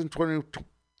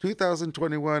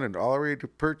 2021 and already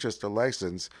purchased a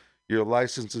license, your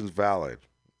license is valid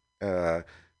to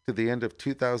the end of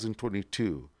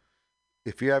 2022.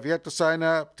 If you have yet to sign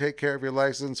up, take care of your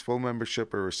license, full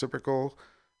membership, or reciprocal.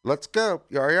 Let's go.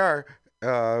 Yar.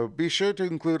 Be sure to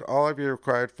include all of your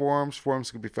required forms. Forms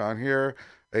can be found here.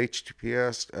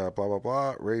 https blah blah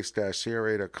blah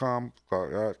race-cra.com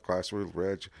class rule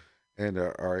reg and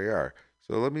RER.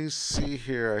 So let me see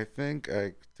here. I think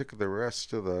I took the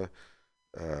rest of the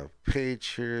page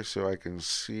here so I can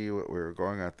see what we're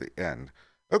going at the end.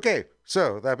 Okay,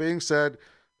 so that being said,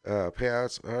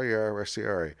 payouts,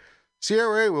 CRA.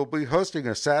 CRA will be hosting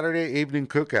a Saturday evening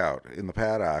cookout in the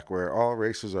paddock where all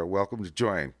racers are welcome to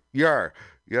join. Yeah.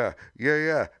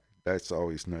 That's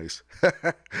always nice.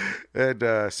 And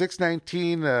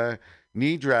 619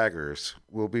 Knee Draggers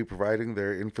will be providing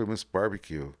their infamous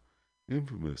barbecue.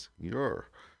 Infamous,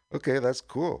 okay, that's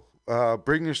cool.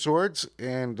 Bring your swords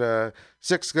and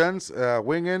 6 guns,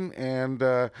 winging,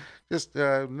 and just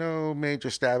no major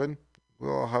stabbing.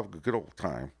 We'll all have a good old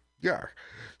time. Yeah.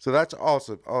 So that's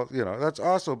awesome. That's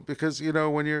awesome because,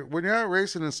 when you're out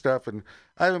racing and stuff, and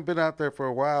I haven't been out there for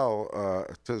a while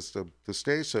to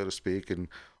stay, so to speak, and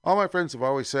all my friends have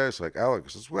always said, it's like,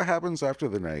 Alex, this is what happens after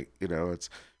the night. It's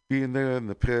being there in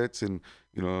the pits and,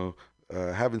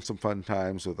 having some fun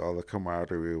times with all the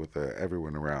camaraderie with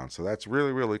everyone around. So that's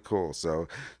really, really cool. So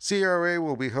CRA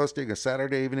will be hosting a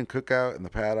Saturday evening cookout in the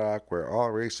paddock where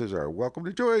all racers are welcome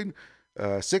to join.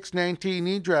 619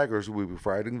 Knee Draggers will be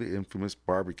providing the infamous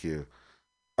barbecue.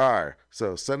 All right,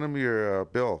 so send them your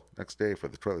bill next day for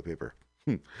the toilet paper.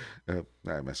 I'm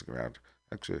messing around.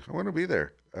 Actually, I want to be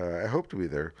there. I hope to be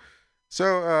there.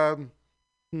 So,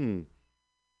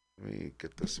 let me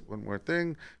get this one more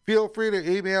thing. Feel free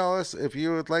to email us if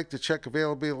you would like to check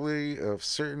availability of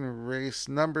certain race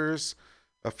numbers.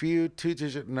 A few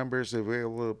 2-digit numbers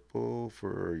available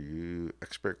for you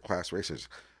expert class racers.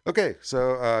 Okay,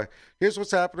 so here's what's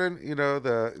happening.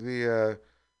 The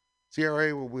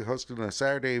CRA will be hosting a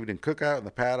Saturday evening cookout in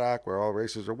the paddock where all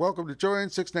racers are welcome to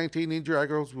join. 619 Knee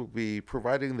Draggers will be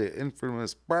providing the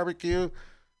infamous barbecue.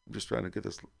 I'm just trying to get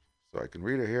this so I can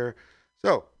read it here.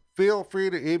 So feel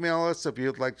free to email us if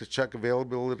you'd like to check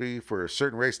availability for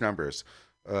certain race numbers.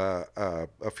 A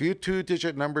few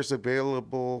 2-digit numbers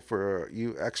available for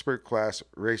you expert class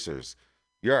racers.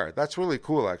 Yeah, that's really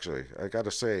cool, actually. I got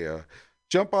to say,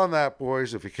 jump on that,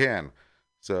 boys, if you can.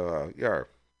 So, yeah.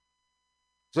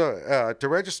 So, to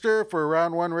register for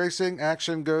round 1 racing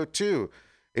action, go to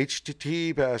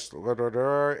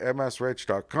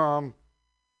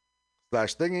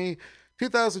https://msreg.com/thingy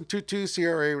 2022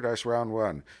 CRA-round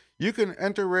 1. You can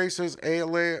enter races a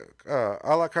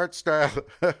la carte style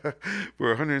for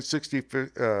 160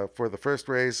 for the first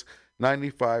race,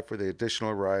 95 for the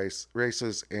additional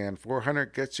races, and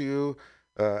 400 gets you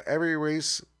every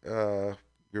race your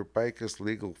bike is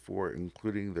legal for,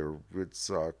 including the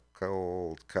Ridsock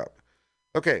Cold Cup.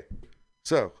 Okay,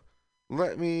 so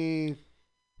let me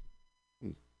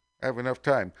have enough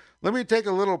time. Let me take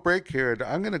a little break here, and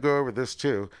I'm going to go over this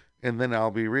too, and then I'll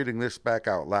be reading this back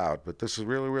out loud. But this is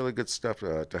really, really good stuff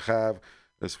to have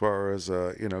as far as,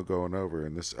 going over.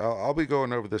 And this, I'll be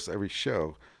going over this every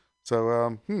show.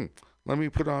 So, let me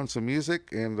put on some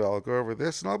music, and I'll go over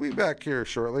this, and I'll be back here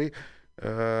shortly.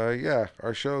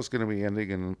 Our show is going to be ending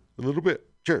in a little bit.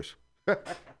 Cheers.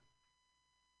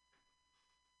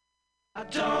 I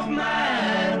don't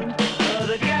mind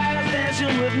the guys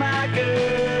dancing with my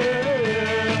girl.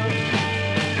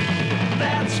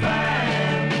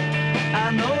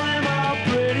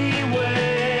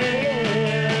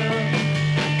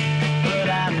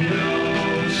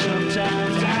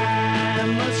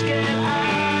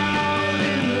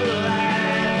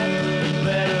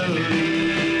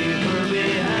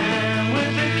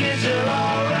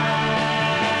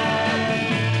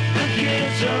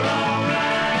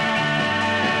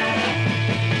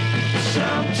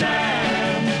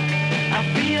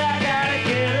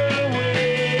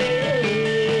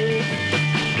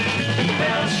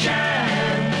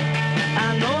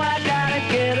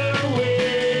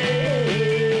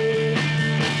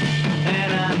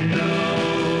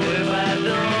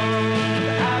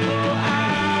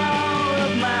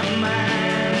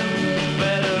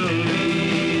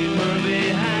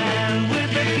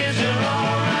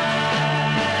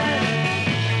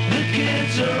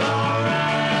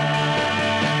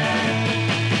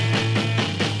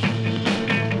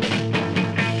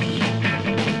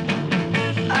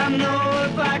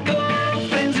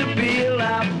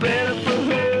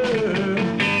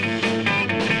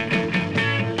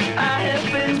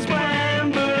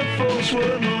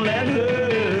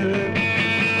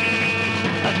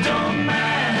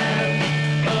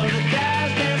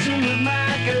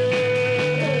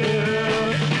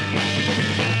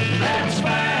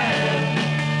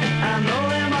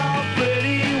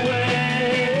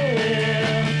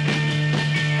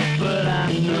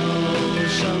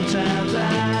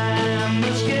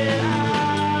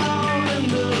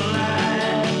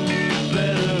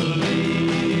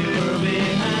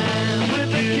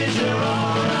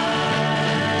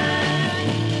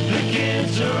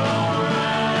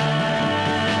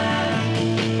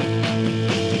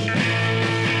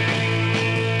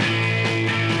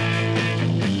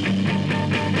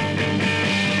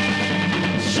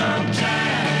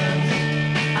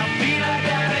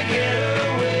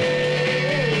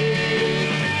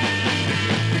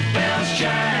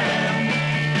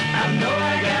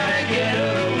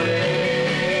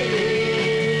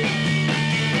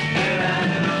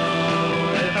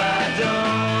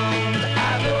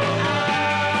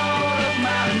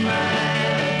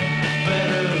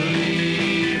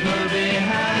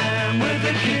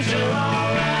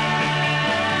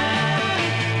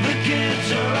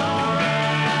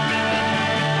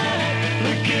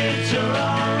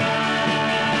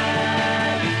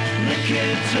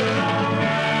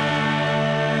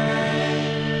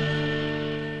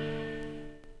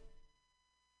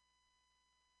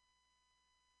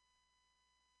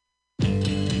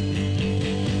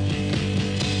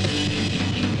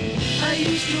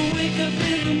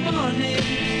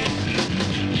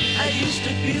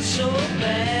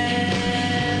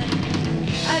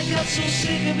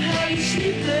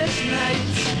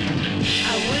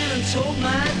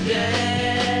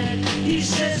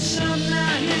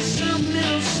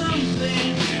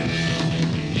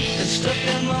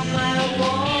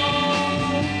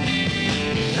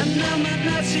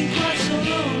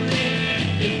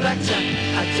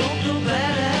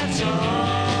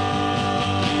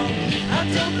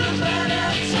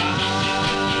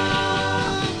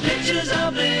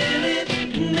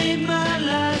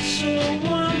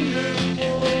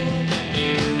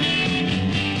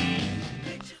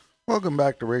 Welcome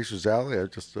back to Racers Alley. I'm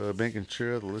just making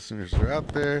sure the listeners are out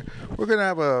there. We're gonna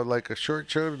have a short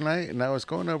show tonight, and I was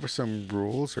going over some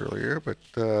rules earlier, but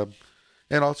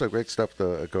and also great stuff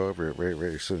to go over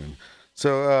very soon.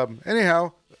 So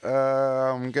anyhow,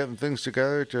 I'm getting things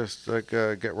together, just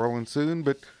get rolling soon.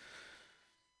 But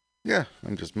yeah,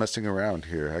 I'm just messing around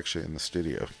here actually in the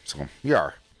studio. So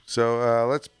yeah. So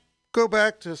let's go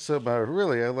back to some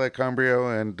really I like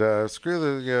Umbrio and screw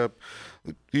the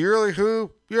early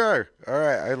Who. Yeah, all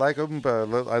right. I like them, but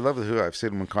I love the Who. I've seen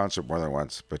them in concert more than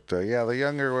once. But yeah, the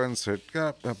younger ones are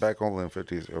back only in the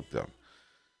 50s. Oh, no.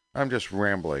 I'm just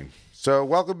rambling. So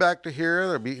welcome back to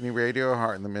here, the MutinyRadio,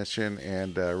 Heart in the Mission,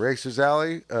 and Racers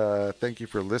Alley. Thank you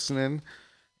for listening.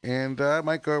 And I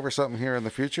might go over something here in the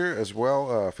future as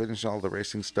well, finish all the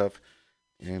racing stuff.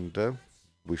 And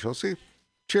we shall see.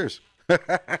 Cheers. Yeah,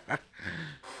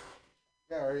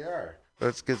 there you are.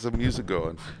 Let's get some music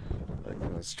going.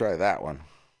 Let's try that one.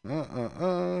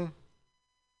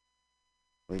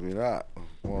 Maybe not.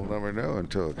 We'll never know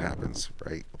until it happens,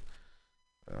 right?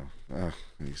 I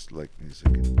used to like music.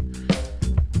 I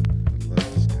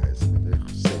love these guys. They're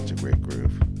such a great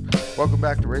groove. Welcome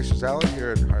back to Racers Alley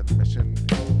here at Heart of the Mission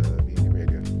and Mutiny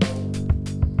Radio.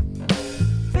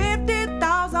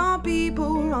 50,000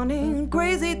 people running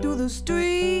crazy through the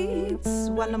streets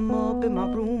while I'm up in my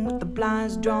room with the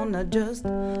blinds drawn, I just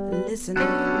listening.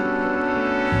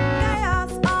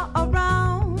 Chaos all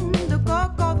around, the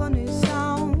cacophony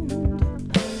sound.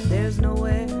 There's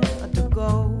nowhere to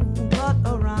go but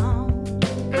around.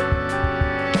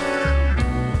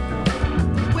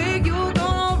 Where you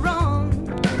gonna run?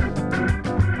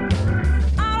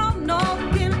 I don't know,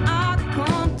 can I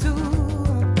come to?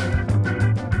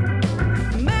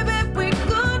 Maybe we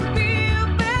could be a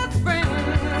best friend,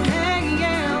 hanging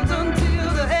hands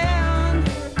until the end,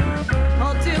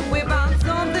 until we find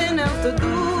something else to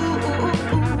do.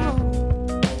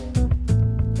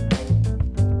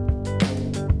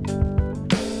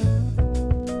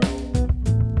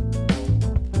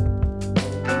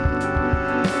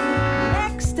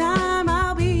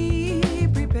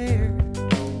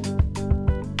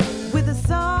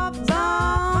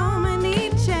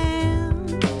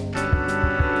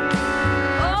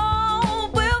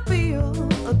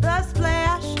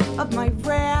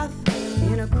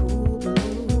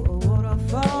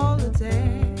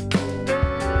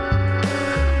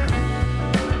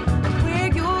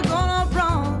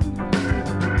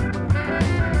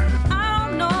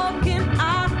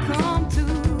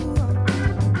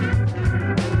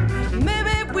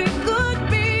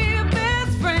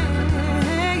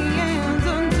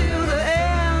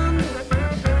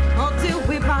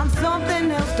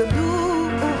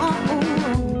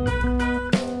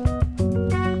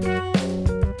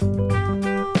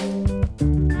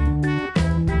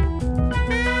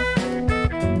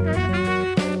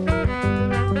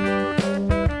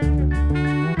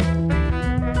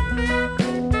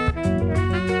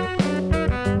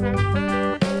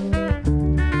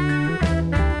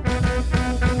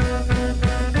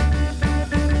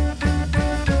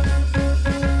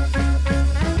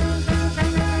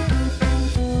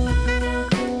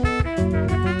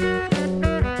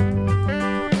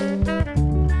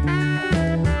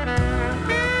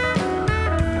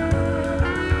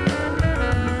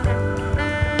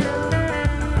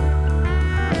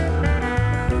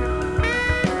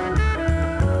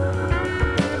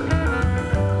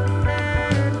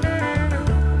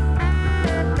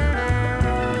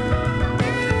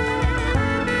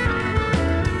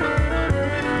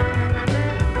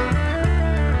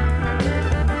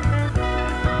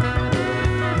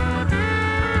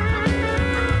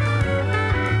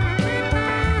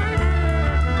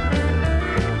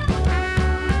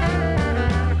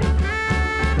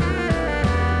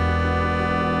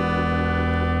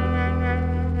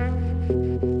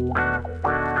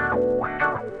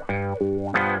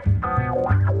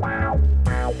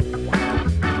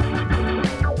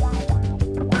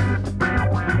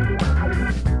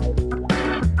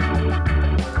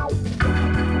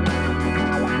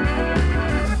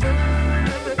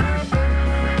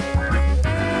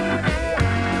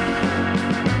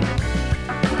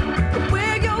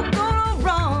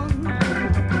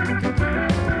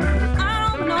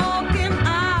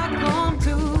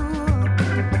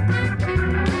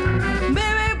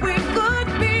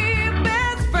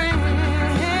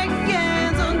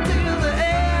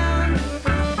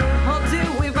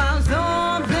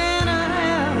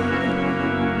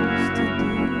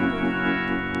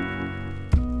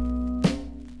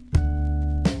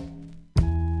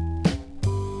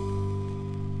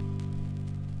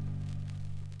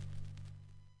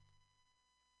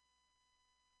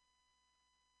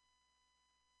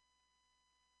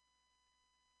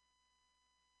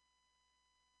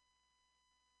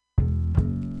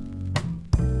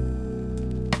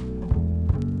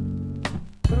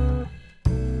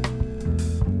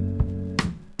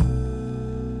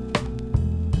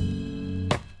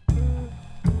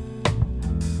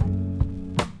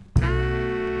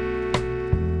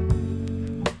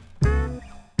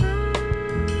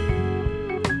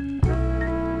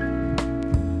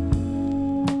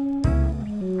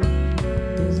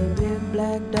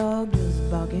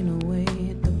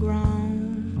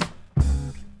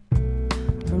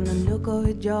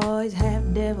 boys, half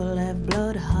devil, half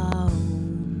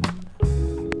bloodhound.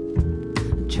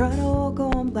 Try to walk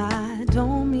on by,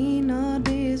 don't mean no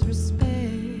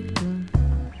disrespect.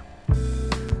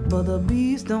 But the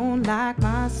beast don't like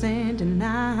my scent, and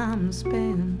I'm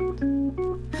spent.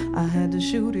 I had to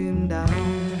shoot him down.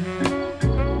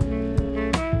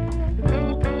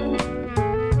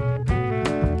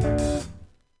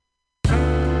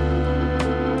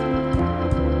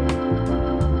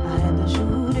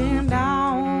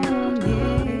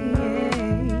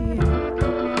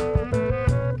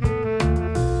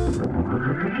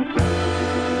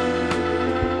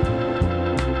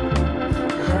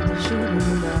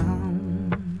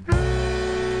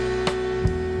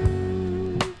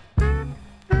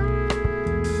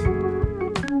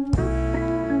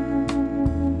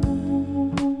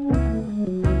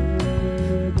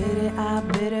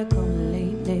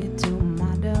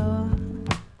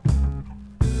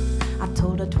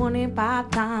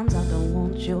 Times I don't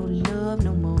want your love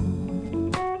no more.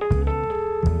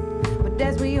 But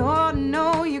as we all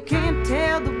know, you can't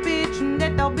tell the bitch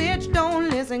that the bitch don't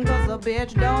listen, cause the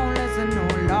bitch don't listen. No,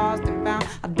 lost and found,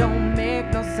 I don't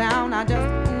make no sound. I just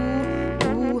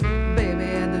ooh, baby,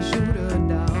 had to shoot her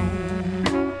down.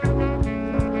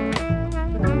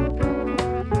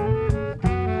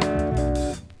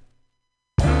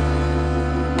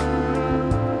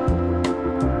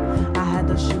 I had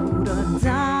to shoot her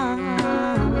down.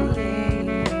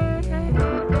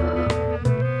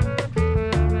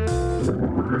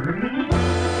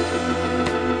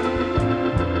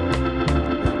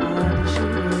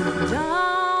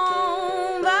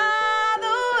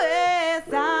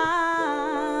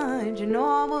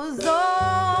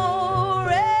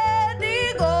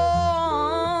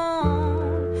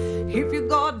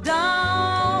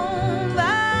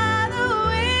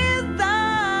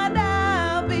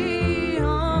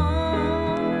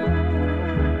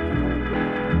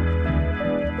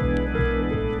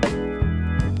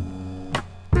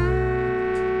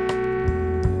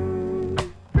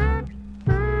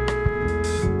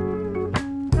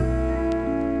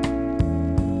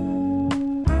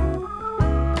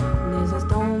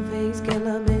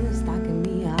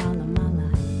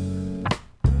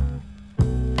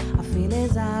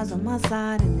 On my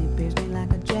side and they pierce me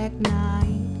like a jackknife.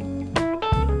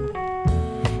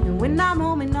 And when I'm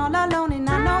home and all alone and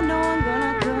I don't know I'm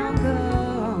gonna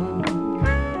come.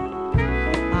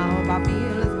 I hope I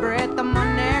feel his breath on my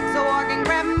neck so I can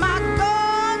grab my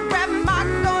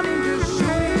gun and just shoot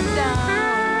him down.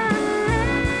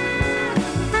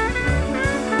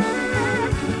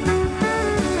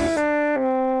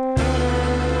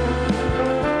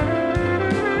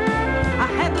 I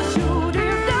had to shoot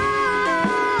him down.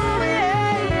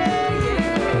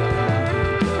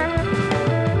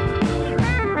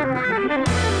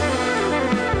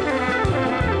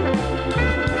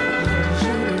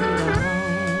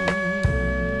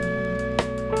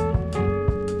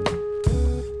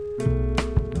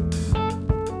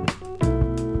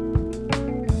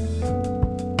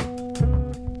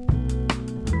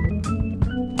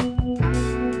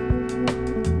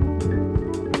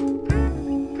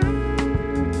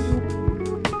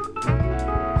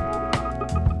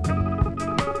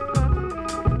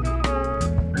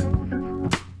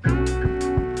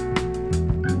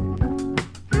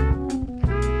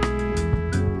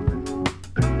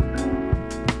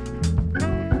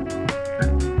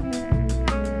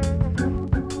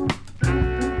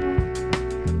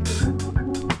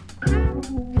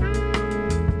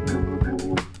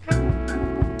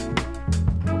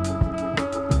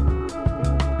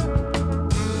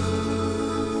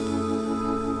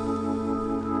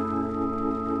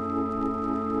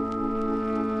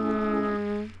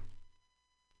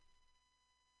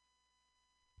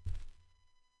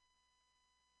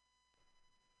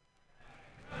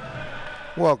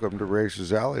 Welcome to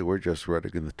Racers Alley. We're just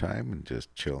running in the time and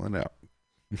just chilling out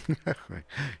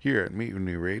here at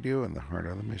MutinyRadio in the heart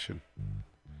of the mission.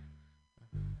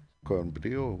 Con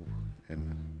Brio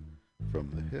and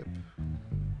From the Hip.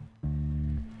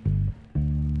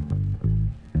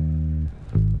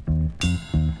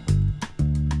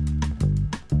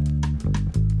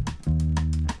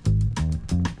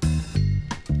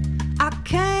 I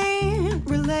can't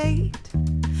relate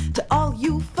to all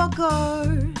you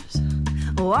fuckers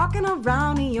walking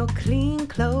around in your clean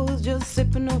clothes, just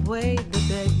sipping away the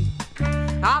day.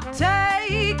 I'll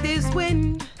take this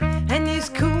wind and this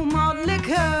cool malt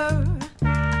liquor.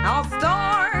 I'll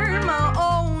start my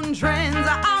own trends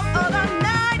out of the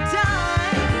nighttime.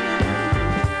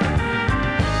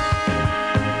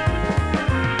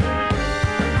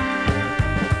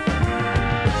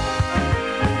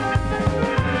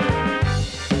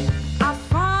 I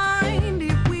find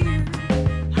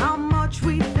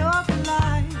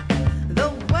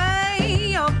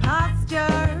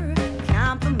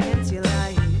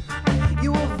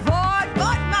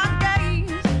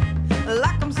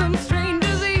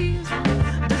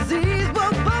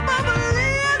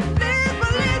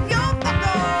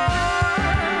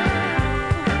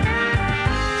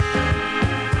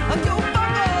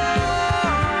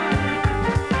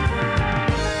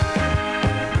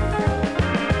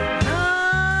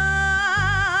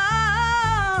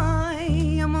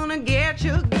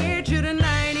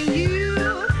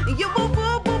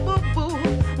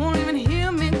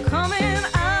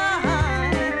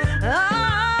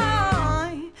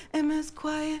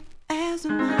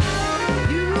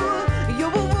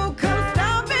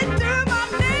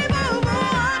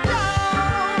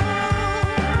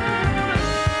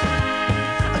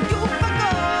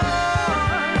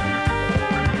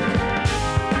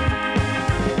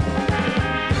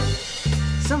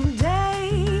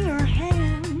Someday your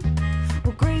hand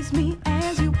will grace me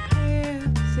as you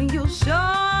pass, and you'll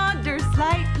shudder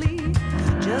slightly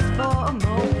just for a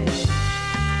moment.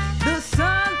 The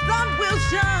sun will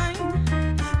shine,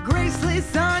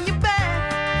 graceless on your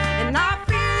back, and I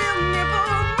feel you'll never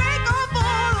make up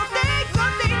for the things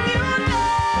something you like.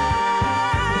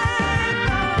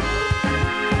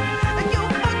 You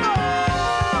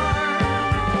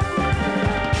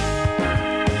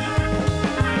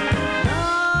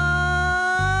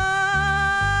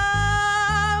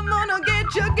I'm gonna get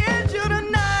you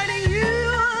tonight, and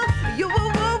you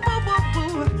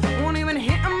won't even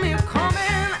hear me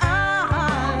coming. I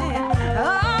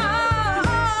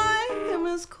am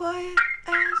as quiet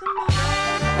as a mouse.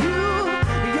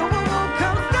 You won't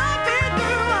come stomping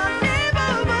through my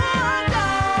neighborhood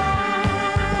door.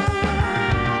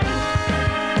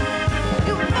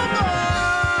 You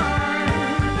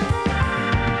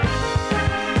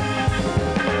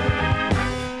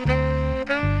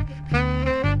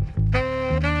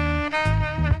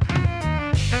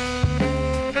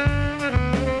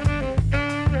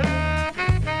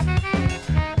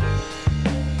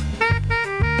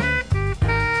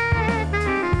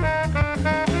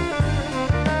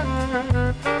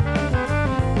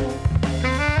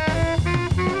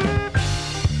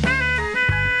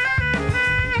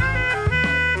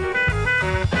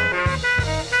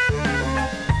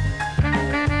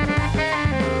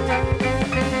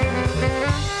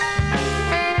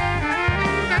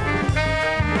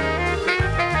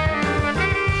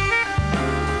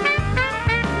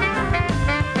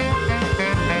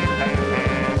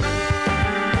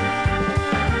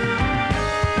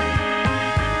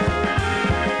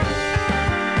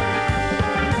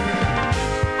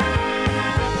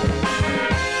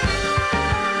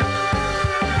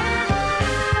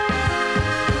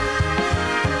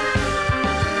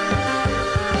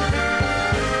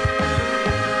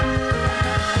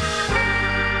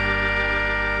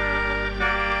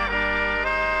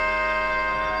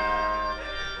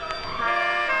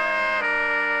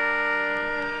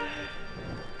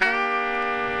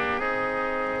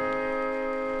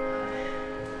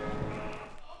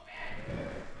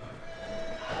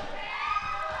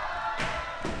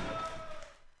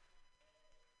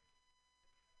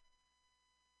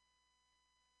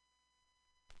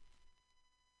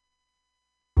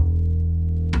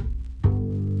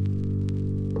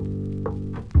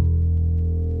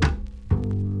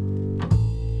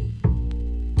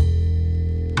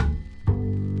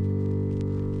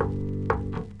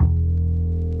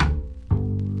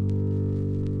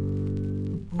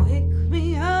wake me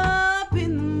up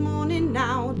in the morning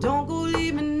now. Don't go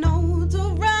leaving notes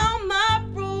around my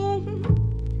room.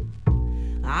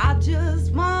 I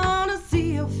just wanna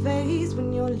see your face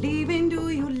when you're leaving. Do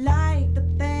you like the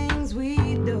things we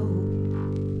do?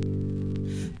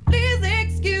 Please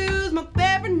excuse my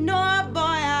paranoia, boy.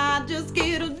 I just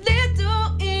get a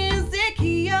little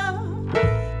insecure.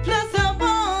 Plus I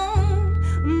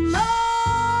want more.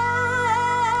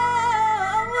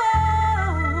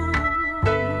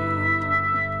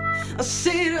 I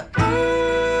said,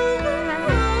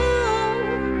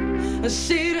 I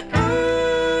said,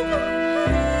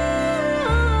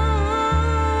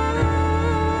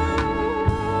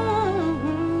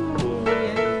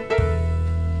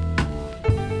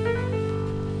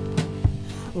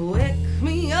 wake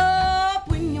me up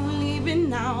when you're leaving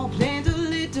now. Plant a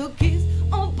little kiss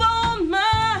upon my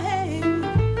head.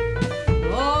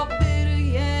 Oh, better,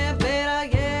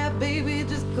 yeah, baby,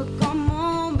 just come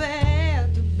on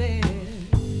back to bed.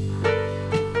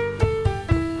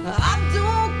 I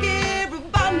don't care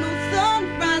about no sun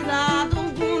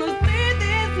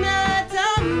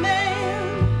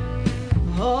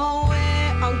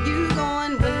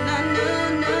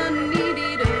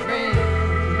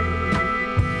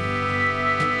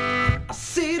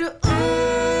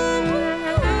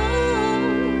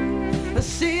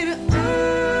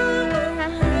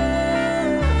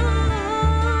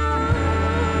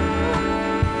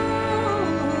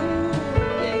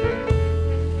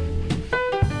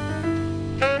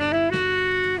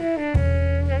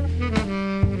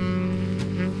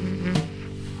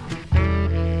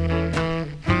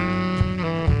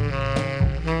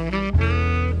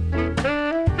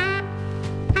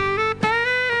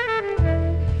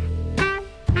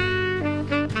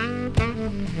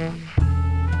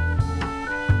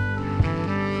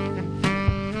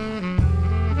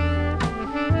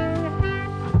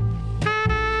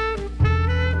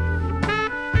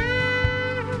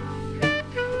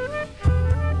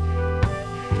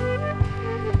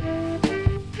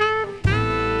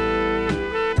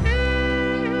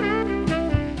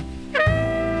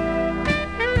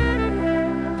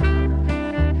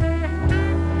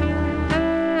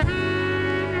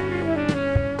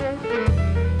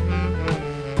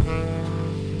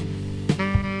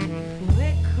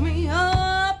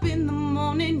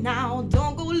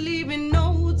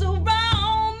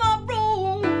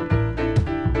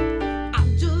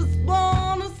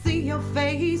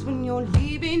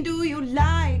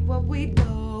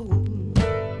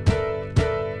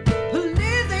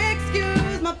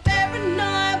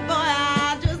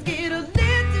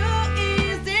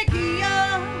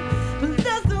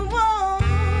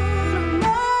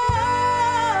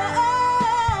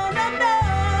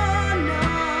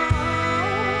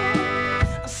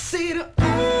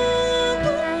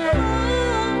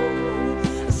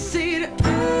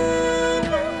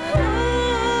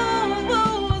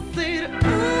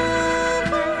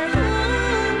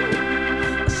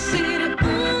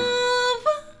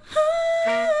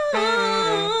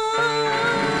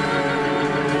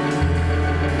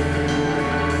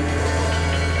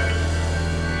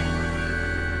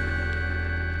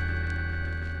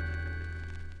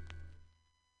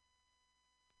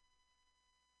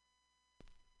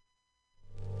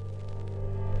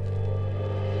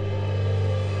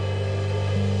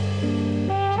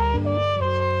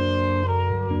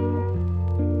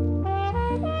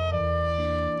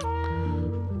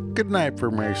good night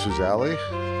from Racers Alley.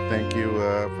 Thank you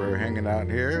for hanging out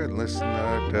here and listening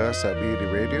to us at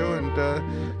Mutiny Radio. And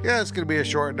yeah, it's going to be a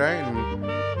short night, and I'm going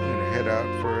to head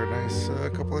out for a nice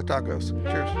couple of tacos.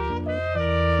 Cheers.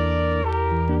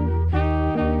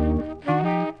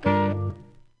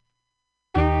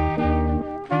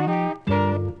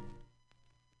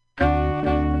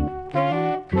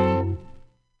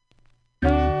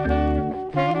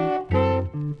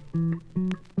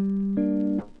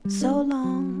 So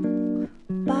long,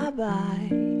 bye-bye.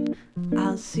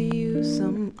 I'll see you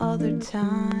some other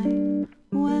time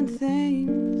when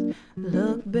things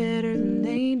look better than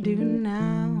they do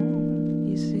now.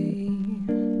 You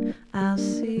see, I'll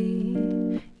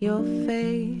see your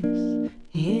face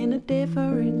in a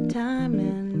different time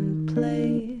and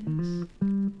place.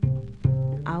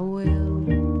 I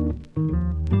will,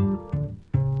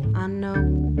 I know,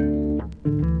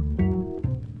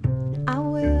 I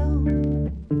will.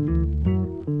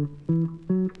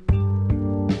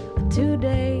 2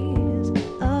 days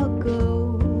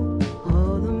ago,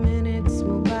 all the minutes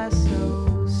move by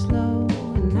so slow,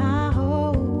 and I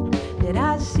hope that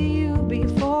I see you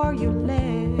before you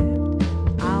left.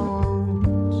 I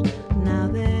won't, now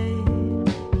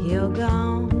that you're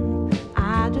gone.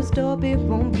 I just hope it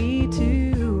won't be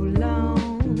too long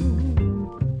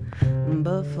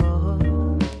before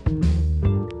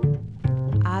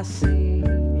I see,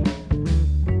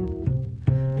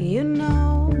 you know.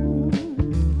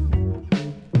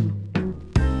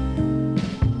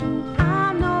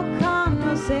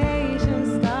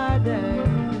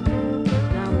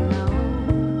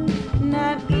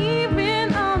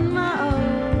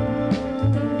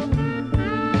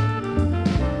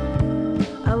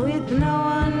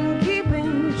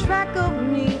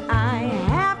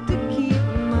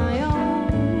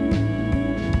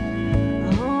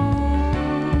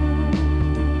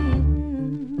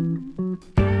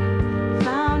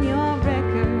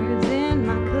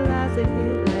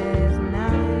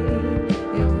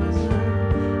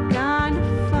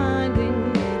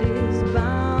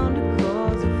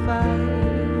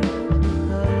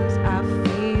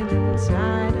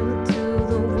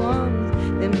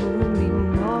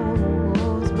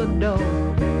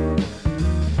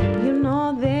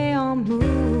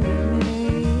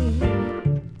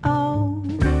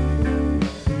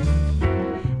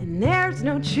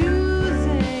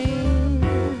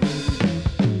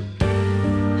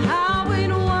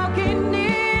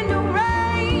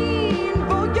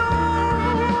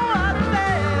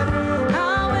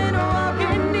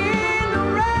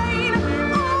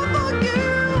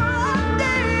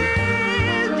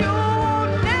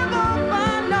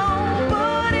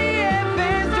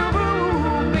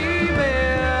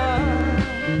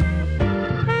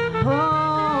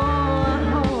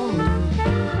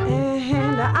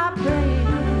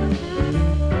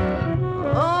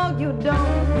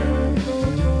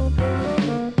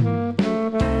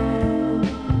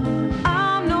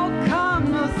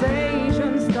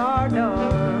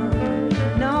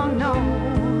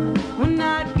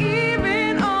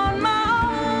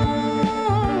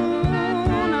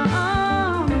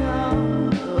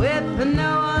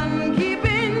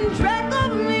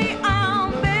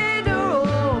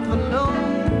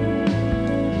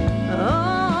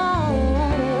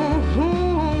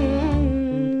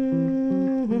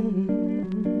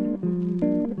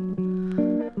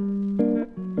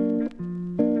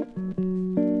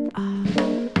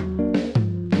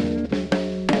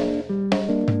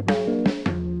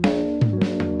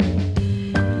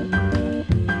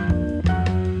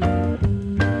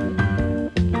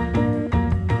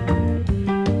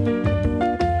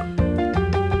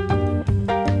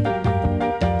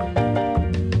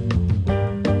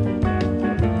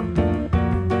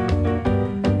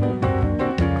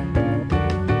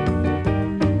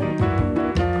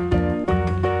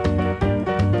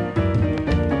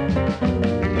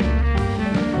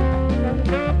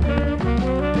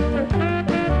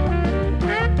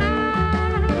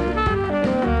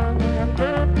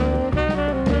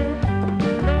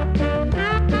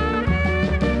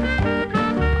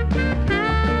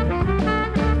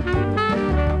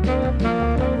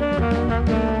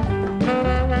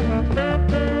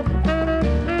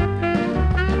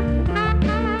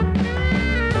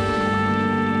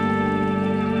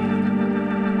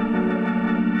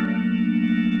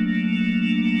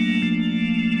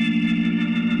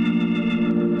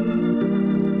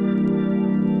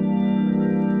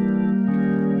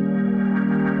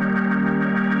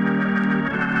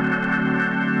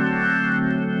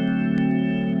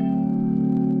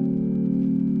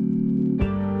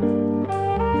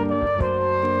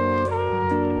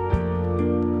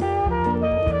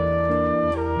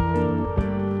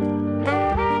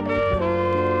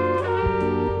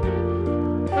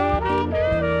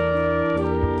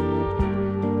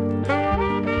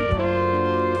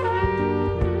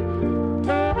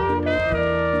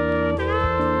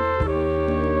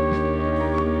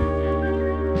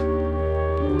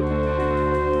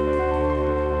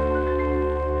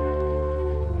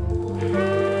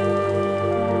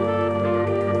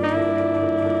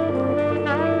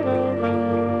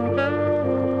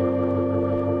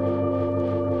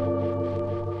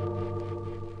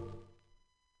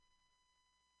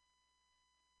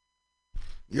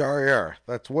 Yar Yar.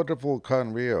 That's wonderful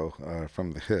Con Rio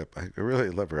from the hip. I really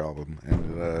love her album.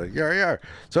 And Yar Yar.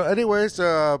 So, anyways,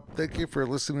 thank you for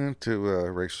listening to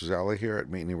Racers Alley here at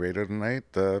Mutiny Radio tonight.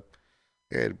 I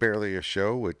had barely a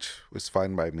show, which was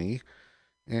fine by me.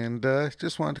 And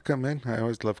just wanted to come in. I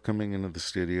always love coming into the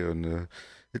studio, and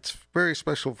it's very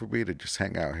special for me to just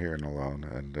hang out here and alone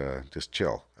and just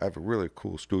chill. I have a really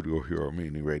cool studio here at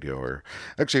Mutiny Radio. Or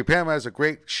actually, Pam has a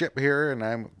great ship here, and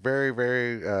I'm very,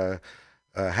 very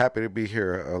happy to be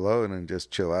here alone and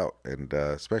just chill out, and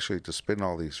especially to spin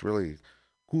all these really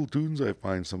cool tunes I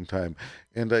find sometime.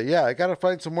 And yeah, I got to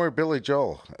find some more Billy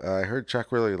Joel. I heard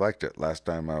Chuck really liked it last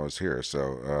time I was here,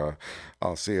 so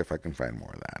I'll see if I can find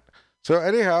more of that. So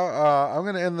anyhow, I'm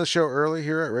going to end the show early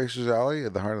here at Racers Alley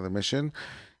at the heart of the mission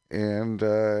and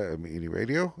Mutiny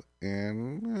Radio.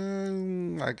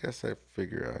 And I guess I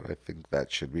think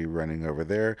that should be running over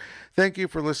there. Thank you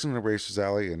for listening to Racers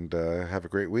Alley, and have a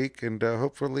great week. And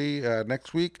hopefully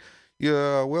next week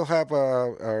we'll have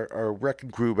our wrecking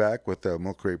crew back with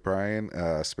Mulcray Bryan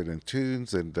spinning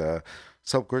tunes, and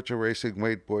Subculture Racing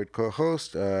Wade Boyd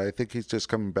co-host. I think he's just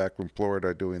coming back from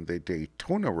Florida doing the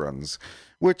Daytona runs,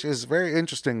 which is very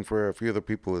interesting for a few of the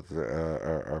people with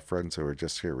our friends who were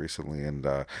just here recently. And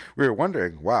we were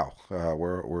wondering, wow,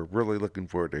 we're really looking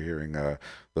forward to hearing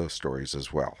those stories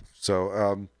as well.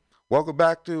 So welcome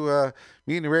back to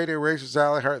Mutiny Radio, Racers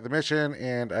Alley, Heart of the Mission.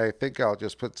 And I think I'll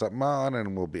just put something on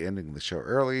and we'll be ending the show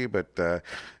early. But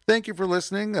thank you for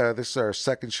listening. This is our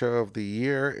second show of the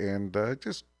year, and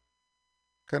just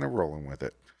kind of rolling with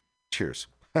it. Cheers.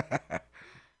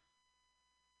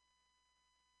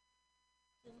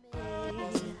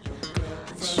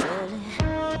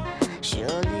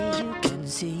 Surely you can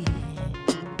see.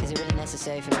 Is it really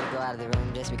necessary for me to go out of the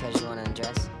room just because you want to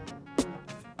undress?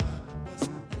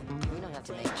 We don't have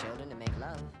to make children to make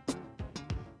love.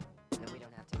 No, we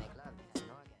don't have to make love to have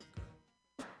an orgasm.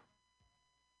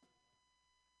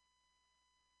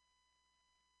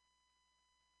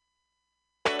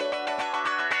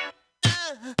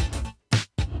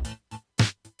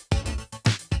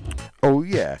 Oh,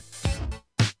 yeah.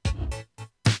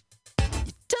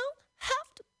 You don't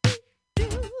have to be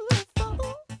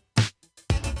beautiful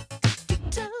to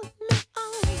turn me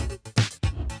on.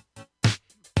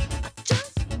 I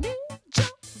just need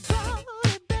your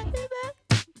body, baby,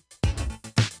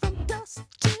 from dusk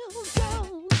till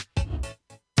dawn.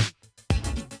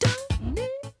 You don't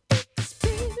need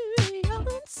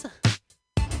experience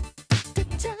to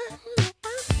turn me on.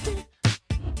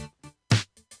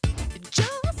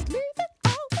 Just leave it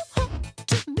all up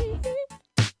to me.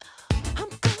 I'm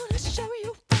gonna show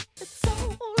you what it's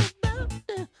all about.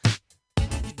 You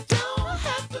don't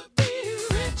have to be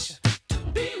rich to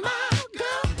be my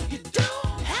girl. You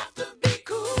don't have to be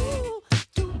cool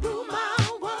to rule my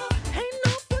world. Ain't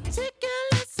no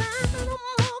particular sign I'm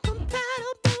more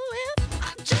compatible with. I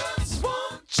just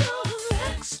want your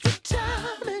extra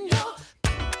time and your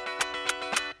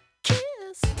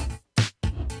kiss.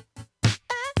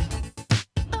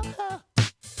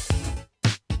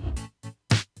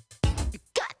 You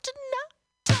got to not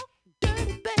talk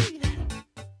dirty, baby.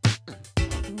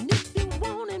 And if you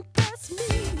won't impress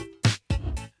me,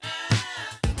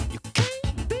 you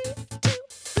can't be too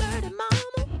flirty,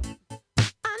 mama.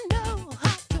 I know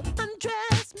how to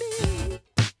undress me.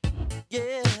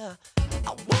 Yeah, I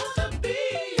wanna be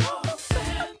your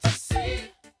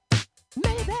fantasy.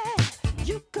 Maybe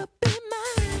you could be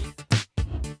mine.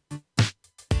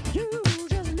 You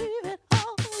just leave it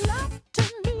all up to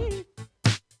me.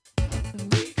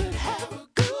 We could have a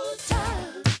good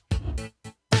time.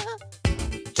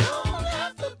 You don't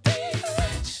have to be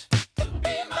rich to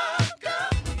be my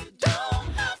girl. You don't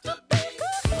have to be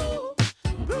cool to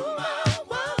rule my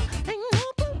world. Ain't no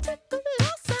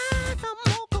particular sign I'm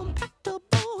more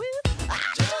compatible with. I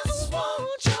just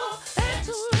want your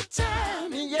extra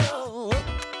time and your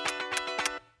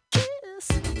kiss.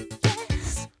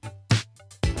 Yes.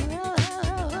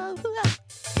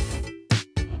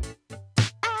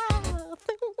 I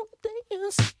think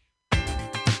dance.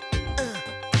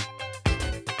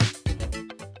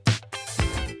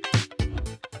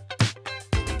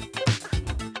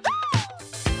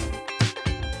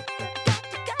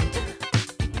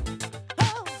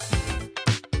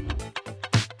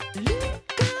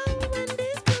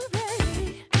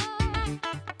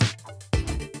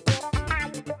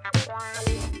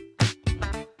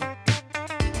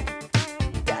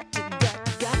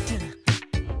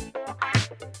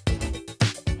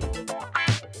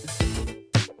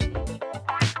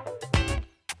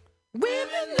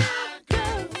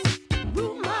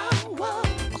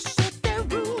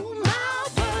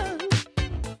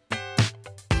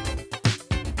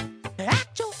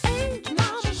 At your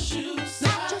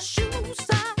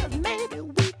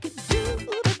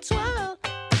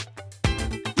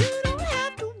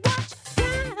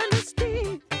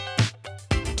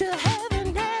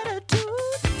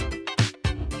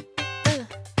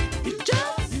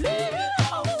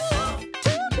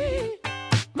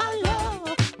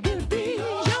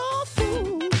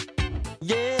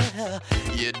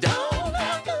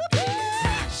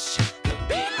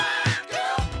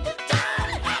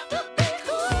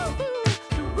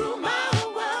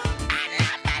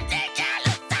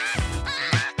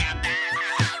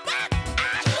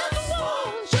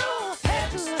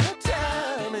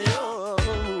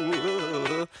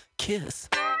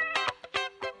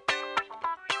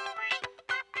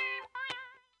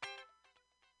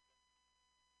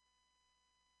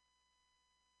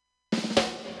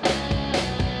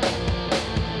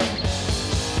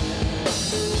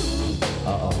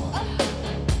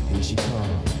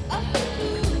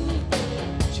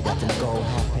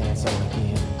lights on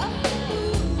again.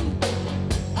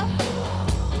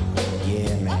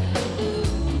 Yeah, man.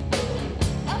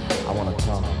 I wanna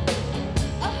talk,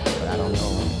 but I don't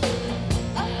know.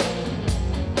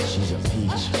 She's a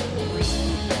peach.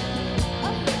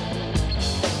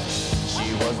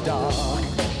 She was dark,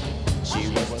 she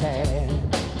was tan.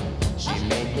 She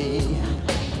made me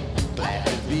glad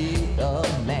to be a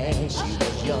man. She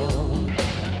was young,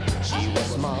 she was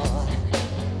smart,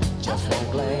 just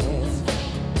one glance,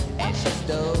 and she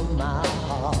stole my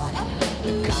heart.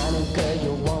 The kind of girl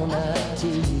you wanna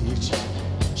teach.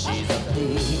 She's a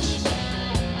peach.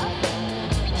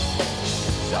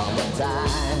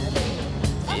 Summertime,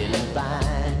 feeling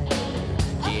fine,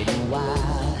 getting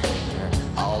wild,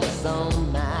 all that's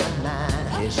on my mind.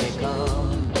 Here she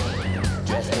comes,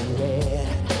 dressed in red,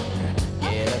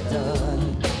 get her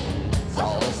done, it's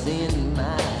all that's in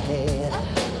my head.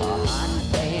 Her hot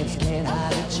pants can't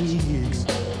hide her cheeks,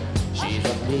 she's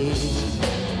a peach.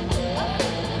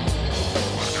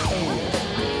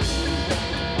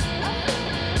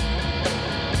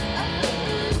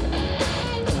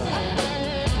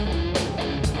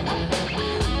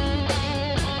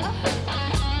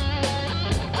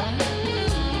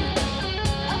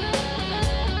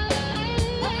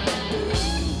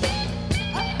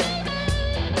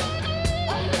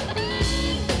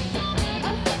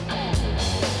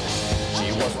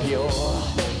 Pure,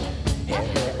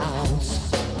 every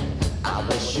ounce, I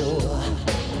was sure,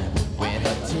 when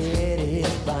her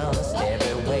titties bounced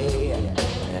every way.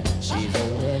 She's a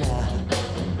winner,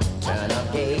 turn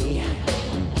up gay,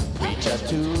 preacher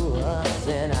to a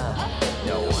sinner,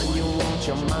 the one you want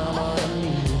your mama to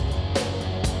meet.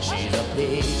 She's a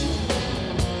peach.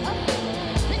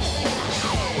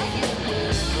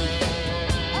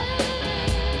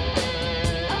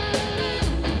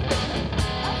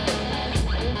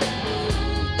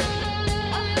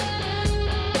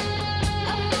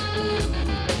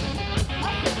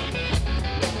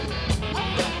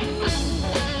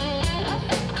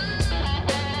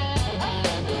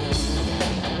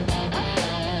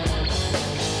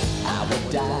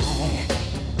 Die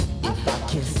if I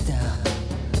kissed her,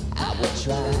 I would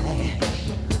try,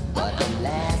 but I'm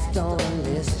last on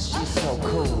the list. She's so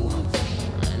cool,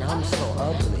 and I'm so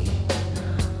ugly.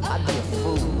 I'd be a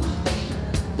fool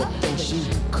to think she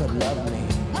could love me.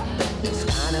 This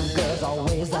kind of girl's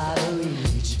always out of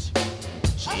reach.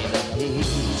 She's a peach.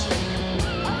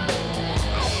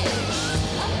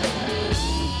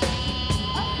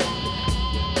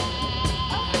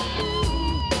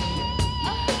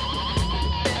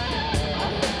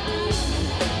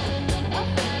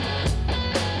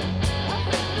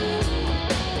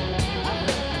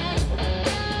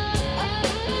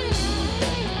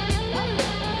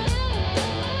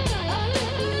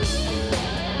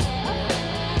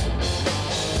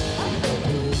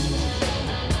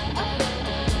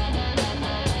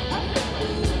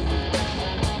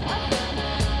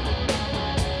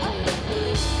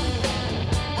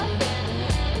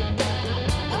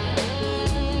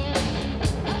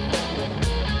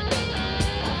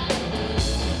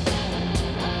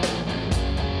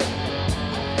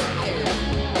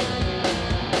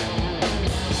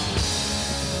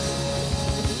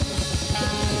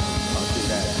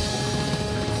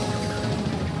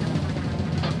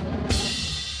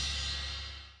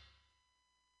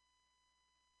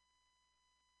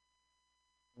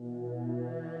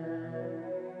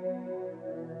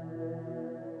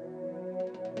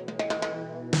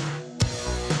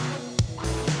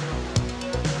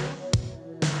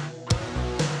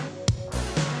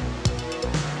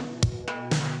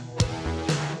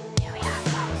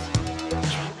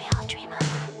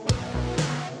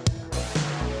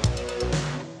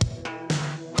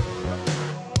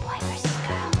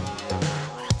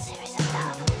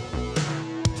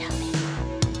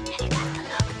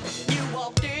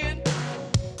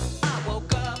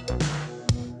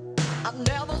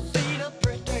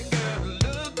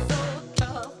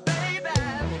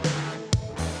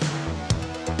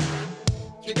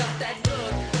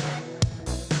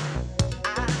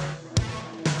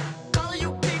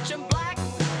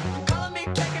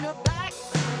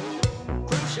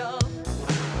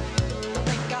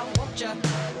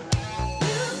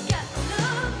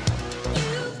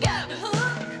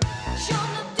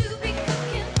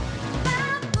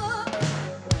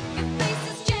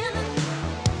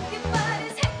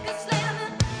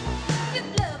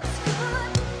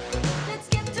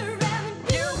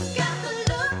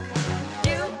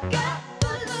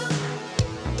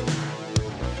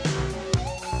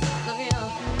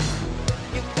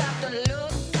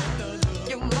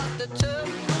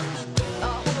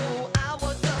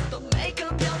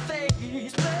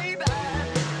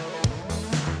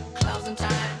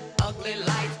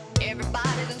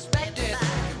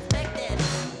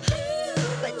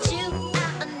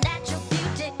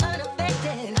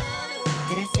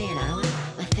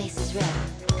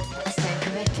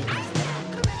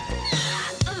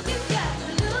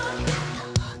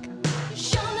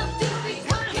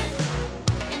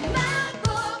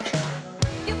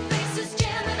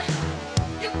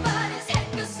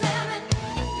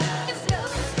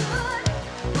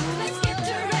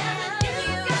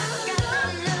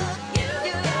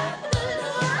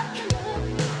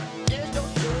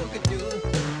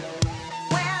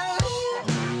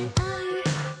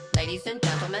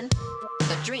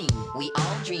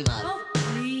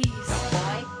 please.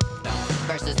 Boy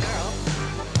versus girl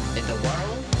in the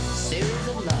world series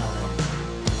of love.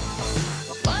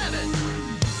 Love it.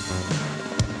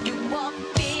 You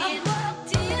walked in, I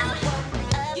woke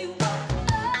up. You woke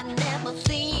up. I never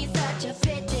seen such a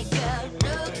pretty girl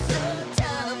look so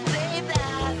tough, baby.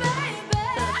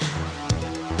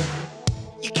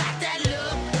 You got that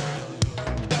look.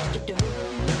 Yes, you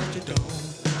do.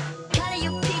 Color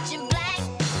you peach and black.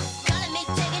 Color me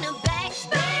taking them back,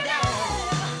 baby.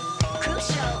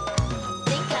 Crucial.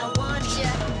 Think I want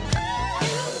you.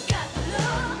 You got the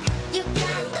look. You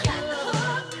got the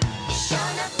look. You sure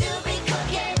enough to be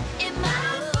cooking in my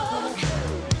book.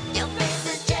 Your face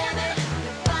is jamming.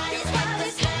 Your body's hot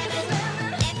as slamming.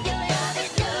 If your love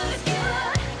is good,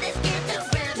 let's get to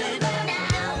ramming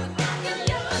now.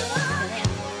 You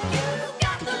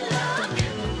got the look.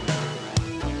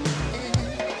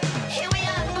 Here we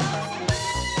are, folks.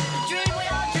 The dream we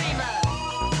all dream of.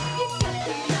 You got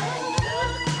the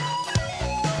look.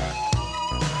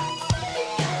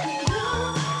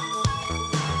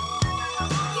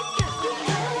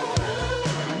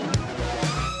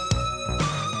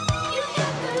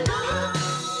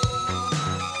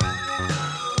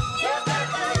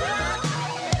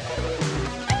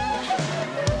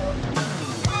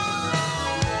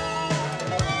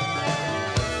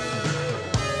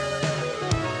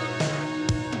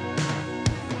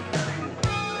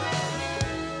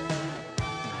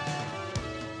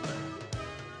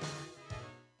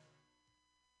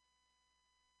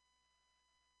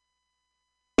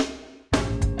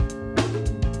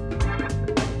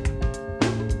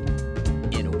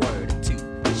 In a word or two,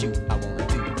 what you I wanna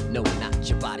do. No, not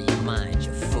your body, your mind,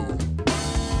 you fool.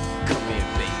 Come here,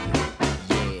 baby.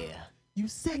 Yeah. You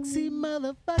sexy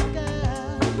motherfucker.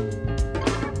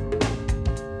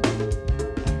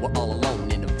 We're all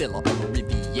alone in the villa on the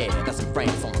Riviera. Got some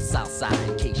friends on the south side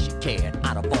in case you cared.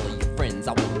 Out of all of your friends,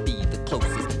 I wanna be the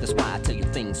closest. That's why I tell you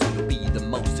things so you'll be the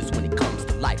mostest when it comes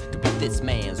to life. To be this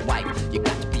man's wife, you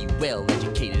got to be well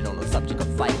educated on the subject of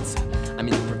fights. I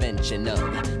mean the prevention of.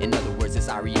 In other words, it's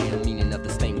REM meaning of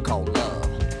this thing called love.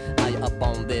 Are you up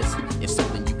on this? If so,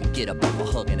 then you can get up off a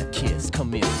hug and a kiss.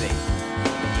 Come here, baby.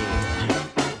 Yeah.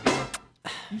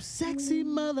 You sexy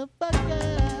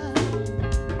motherfucker.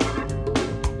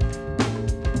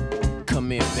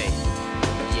 Come here, baby.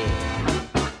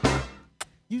 Yeah.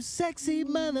 You sexy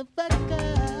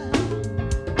motherfucker.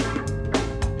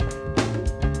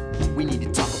 We need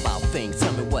to talk about things.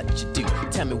 Tell me what you do.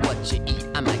 Tell me what you eat.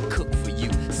 I might cook for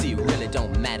you. See, it really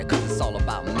don't matter, cause it's all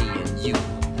about me and you.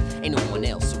 Ain't no one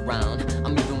else around.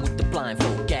 I'm even with the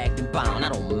blindfold, gagged and bound. I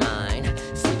don't mind.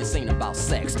 See, this ain't about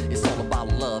sex. It's all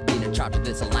about love, being in charge of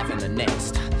this life and the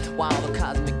next. Why all the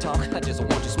cosmic talk? I just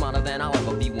want you smarter than I'll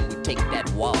ever be when we take that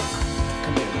walk.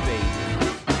 Come here, baby.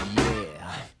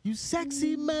 Yeah. You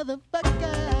sexy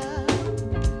motherfucker.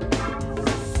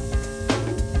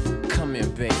 Come here,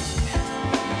 baby.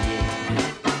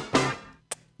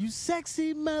 You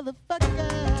sexy motherfucker.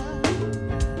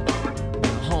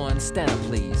 Horn, stand up,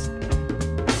 please.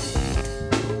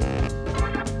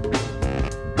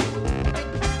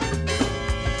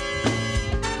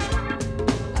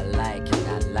 I like it,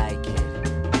 I like it.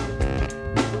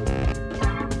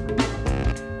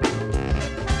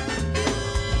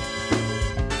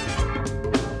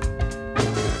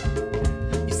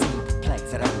 You seem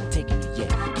perplexed that I haven't taken you yet.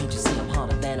 Can't you see I'm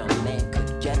harder than a man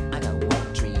could get? I got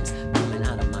wet dreams coming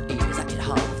out of my ears. I get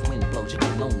hard if wind blows you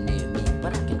alone near me,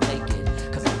 but I can take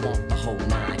it, cause I want the whole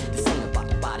nine. This ain't about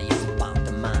the body, it's about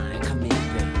the mind. Come here,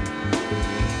 baby.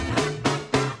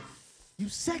 You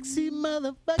sexy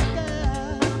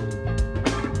motherfucker.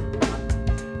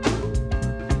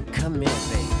 Come here,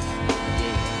 baby.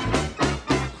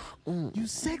 Yeah. You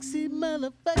sexy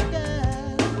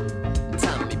motherfucker.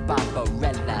 Tommy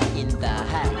Barbarella in the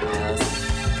house.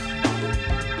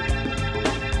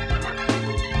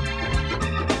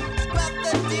 Scrub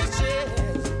the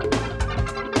dishes.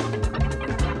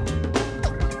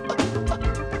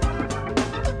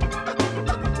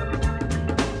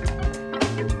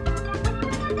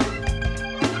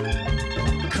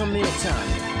 Come here,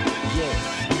 Tommy. Yeah.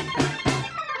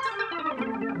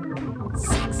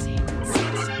 Sexy,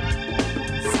 sexy,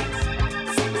 sexy,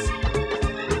 sexy.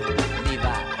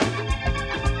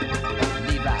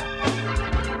 Levi,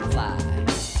 fly.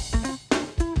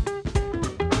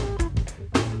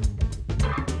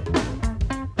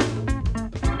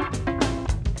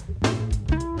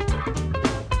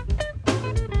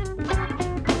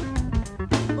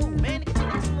 Oh man, it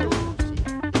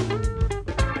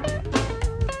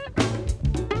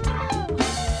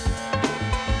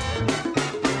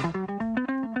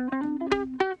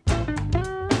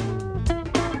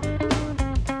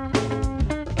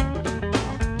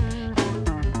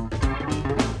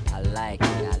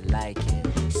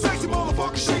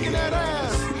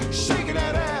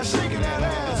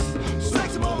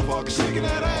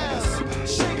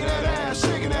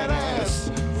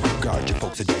guard your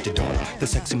folks and dad your daughter. The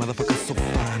sexy motherfucker so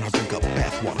fine, I'll drink up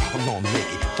bathwater. I'm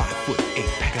long-legged, 5'8",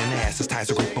 packing an ass as tight as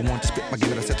a grape. I want to spit my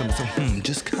give it a set to myself,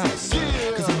 just cause.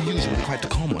 Cause I'm usually quite the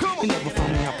calmer. You never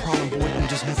found me out prowling, boy, I'm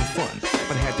just having fun.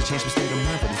 But I had to change my state of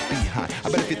mind for this behind. I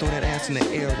bet if you throw that ass in the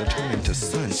air, it'll turn into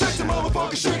sunshine. Sexy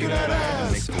motherfucker shaking that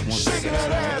ass. Shaking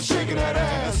that ass, shaking that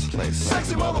ass.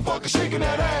 Sexy motherfucker shaking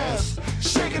that ass.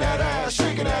 Shaking that ass,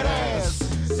 shaking that ass.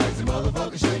 Sexy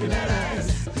motherfucker shaking that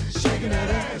ass. Shaking that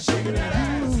ass, shaking that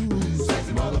ass.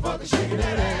 Sexy motherfucker shaking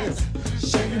that ass.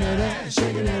 Shaking that ass,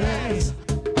 shaking that ass.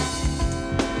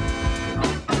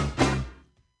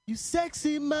 You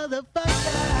sexy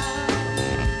motherfucker.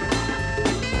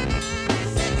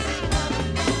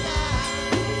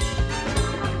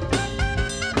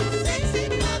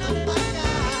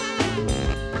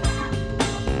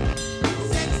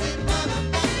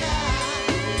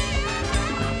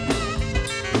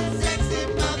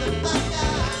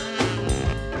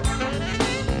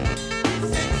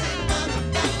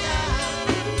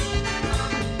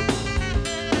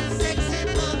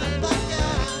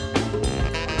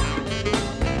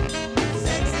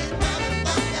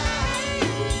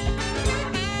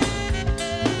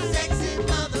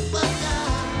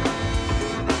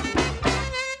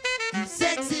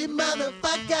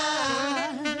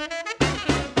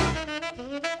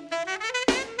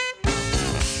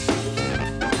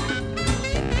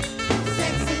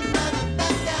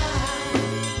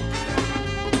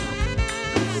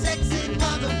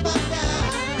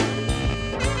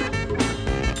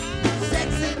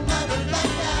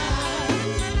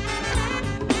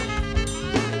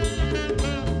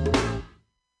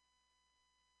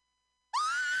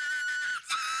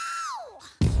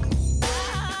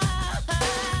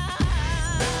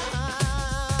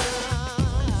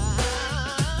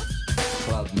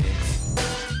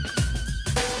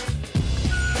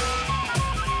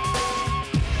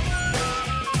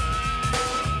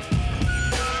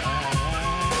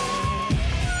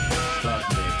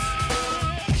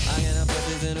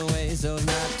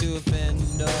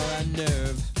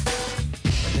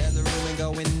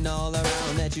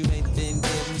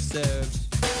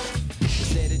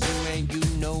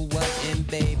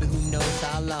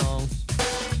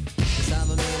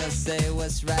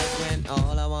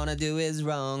 Do is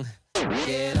wrong.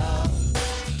 Get up.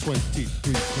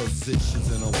 23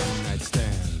 positions in a one-night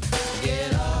stand.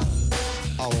 Get up.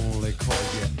 I'll only call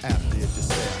you after if you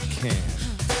say I can.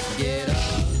 Get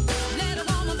up. Let a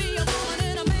woman be a woman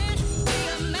and a man be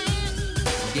a man.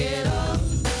 Get up.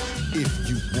 If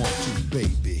you want to,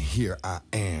 baby, here I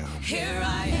am. Here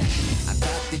I am. I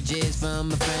got the jizz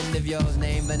from a friend of yours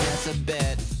named Vanessa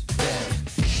Bet.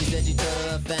 She said you told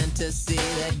her a fantasy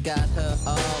that got her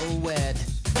all wet.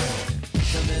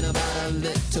 Something about a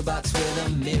little box with a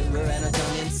mirror and a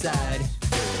tongue inside.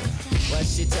 What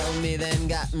she told me then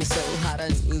got me so hot I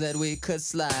knew that we could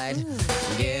slide.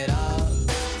 Get up.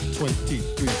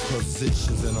 23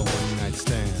 positions in a one-night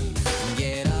stand.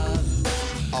 Get up.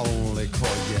 I'll only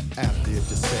call you after if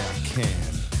you say I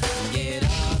can. Get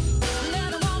up.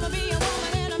 Let a woman be a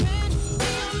woman and a man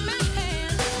be a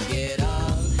man. Get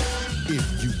up.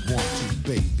 If you want to,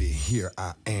 baby, here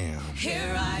I am.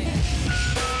 Here I am.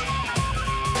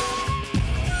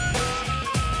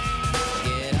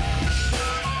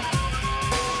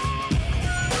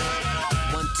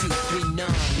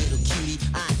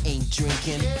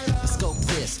 Drinking, scope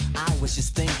this, I was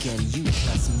just thinking, you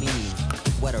plus me,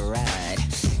 what a ride.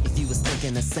 If you was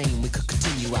thinking the same, we could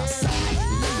continue outside.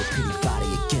 Lay your pretty body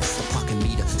against the parking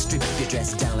meter. Strip your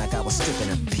dress down like I was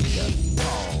stripping a Peter.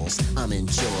 Pause, I'm in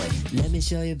joy. Let me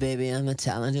show you, baby, I'm a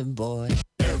talented boy.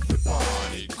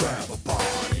 Everybody grab a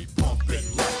body, pump it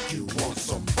like you want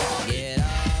somebody. Get up.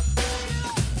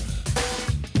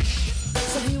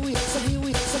 So here we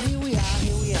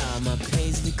are, my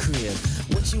paisley crib.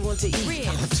 What you want to eat? Ribs.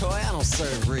 Oh, toy, I don't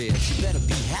serve ribs. You better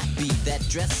be happy that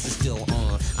dress is still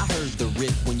on. I heard the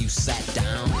rip when you sat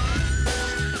down.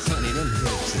 Honey, them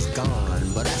hips is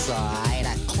gone, but that's alright.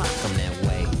 I clock them that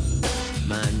way.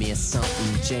 Remind me of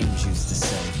something James used to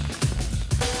say.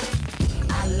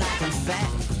 I like them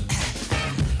fat.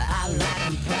 I like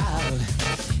them proud.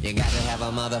 You got to have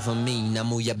a mother for me. Now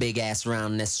move your big ass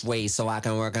around this way so I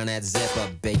can work on that zipper,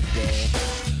 baby.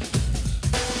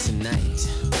 Tonight,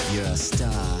 you're a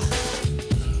star,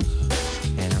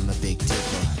 and I'm a big dipper.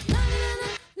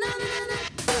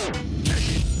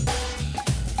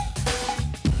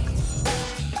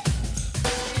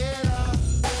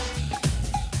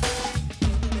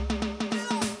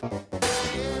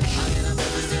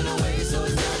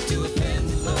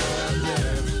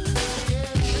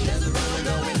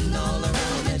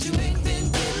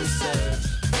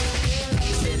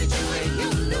 You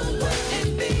know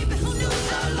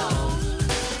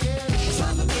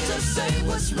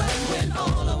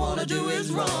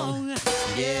wrong.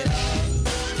 Get up.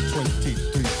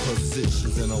 23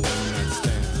 positions in a one-night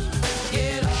stand.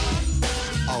 Get up.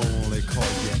 I'll only call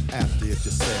you after if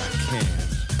you say I can.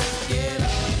 Get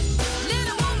up.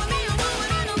 Little woman, be a woman,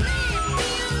 and a man, be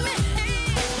a man.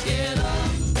 Get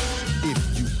up. If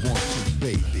you want to,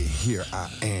 baby, here I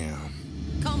am.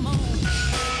 Come on.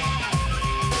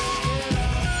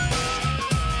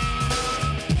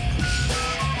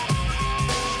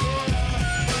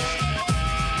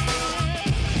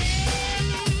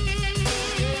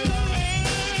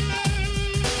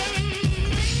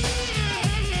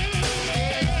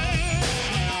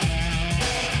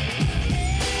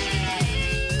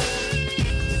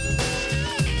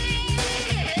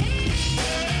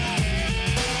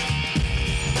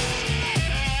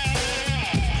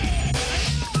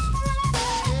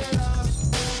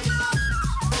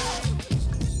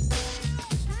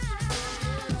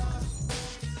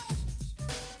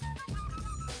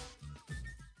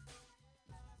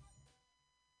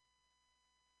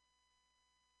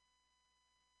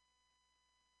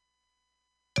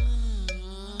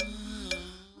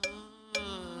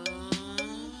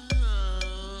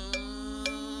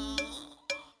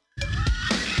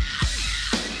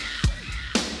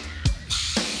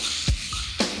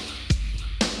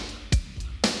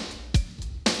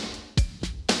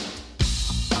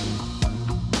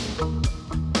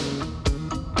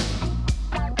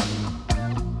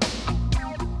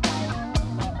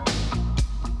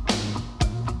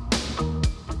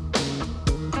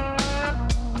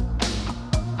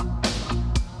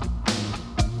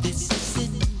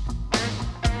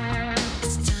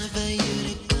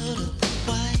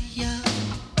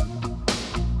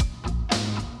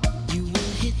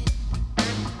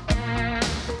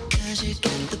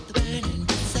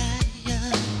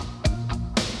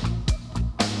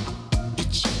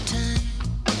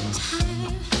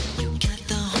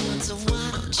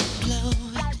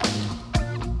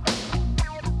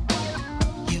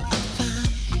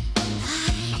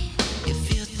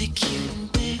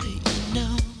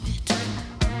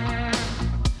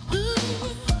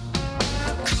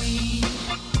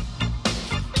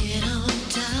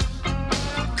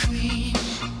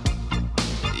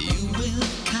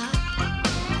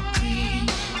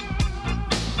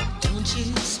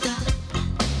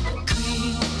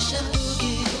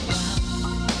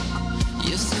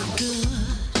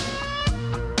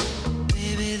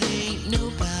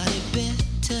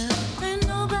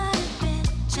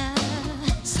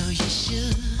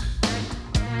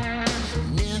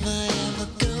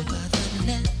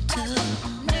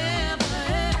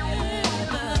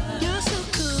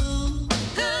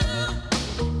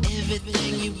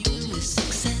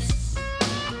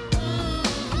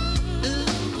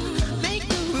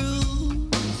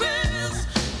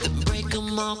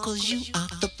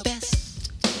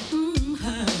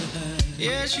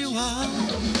 Yes, you are.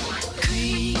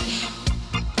 Cream,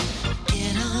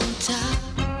 get on top.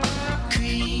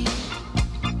 Cream,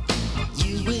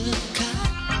 you will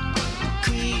cut.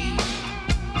 Cream,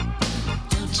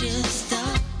 don't just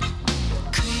stop.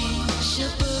 Cream,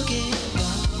 your boogie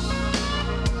ball.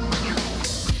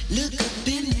 Look up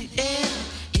in the air,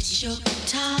 it's your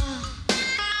guitar.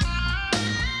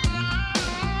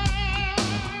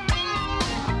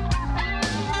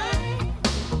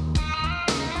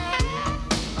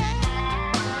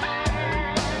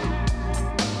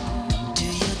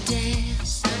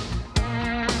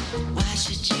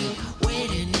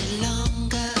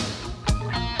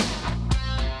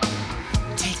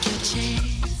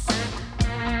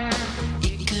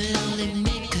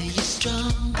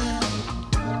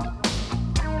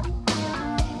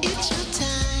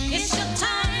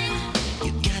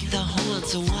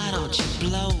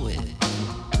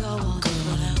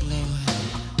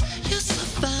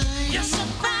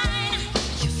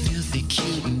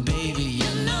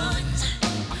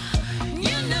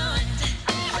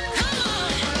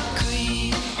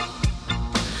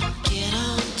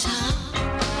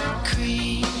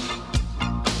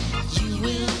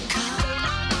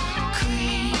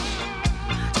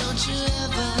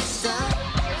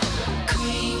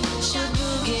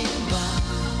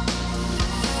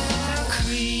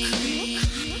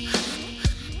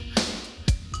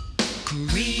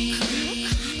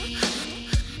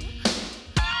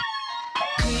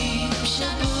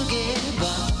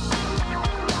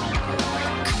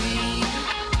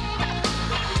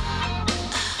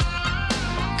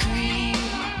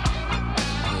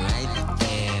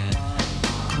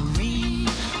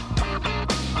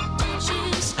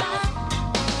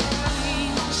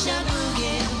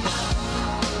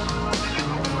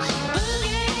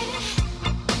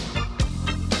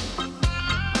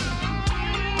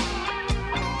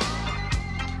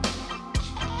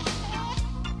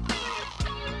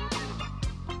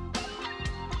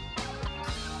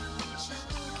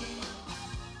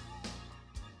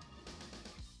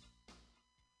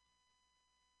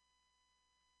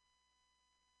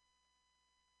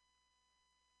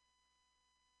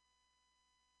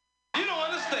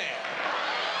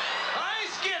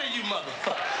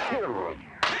 The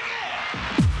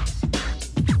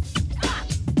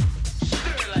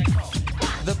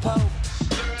Pope.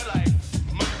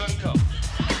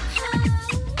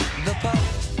 The Pope.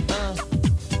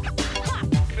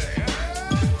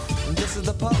 This is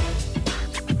the Pope.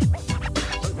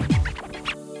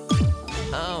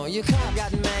 Oh, your car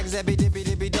got mags that be dippy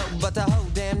dippy dope, but the whole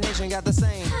damn nation got the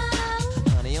same.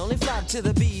 Honey, only flock to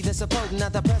the beat that's a Pope,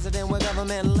 not the president with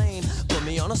government lame. Put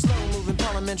me on a slow-moving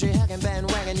parliamentary hacking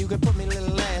bandwagon. You can put me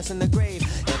little ass in the grave.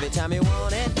 Every time you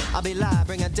want it, I'll be live,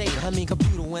 bring a date. I mean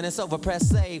computer when it's over, press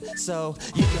save. So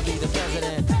you can be the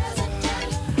president.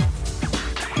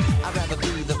 I'd rather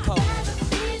be the Pope.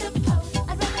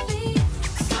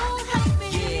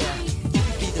 Yeah, you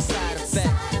can be the side effect.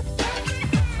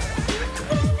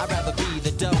 I'd rather be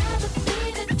the dope.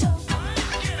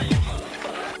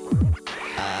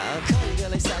 Call you girl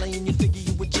like Sally and you figure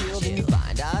you would chill. Then you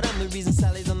find out I'm the reason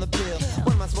Sally's on the pill.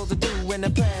 What am I supposed to do when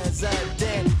the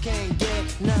president can't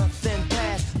get nothing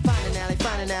past?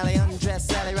 Find an alley, undress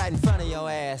Sally right in front of your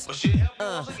ass.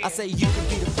 I say you can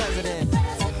be the president.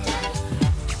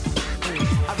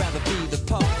 I'd rather be the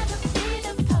Pope.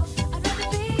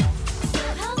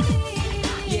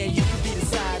 Yeah, you can be the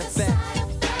side effect.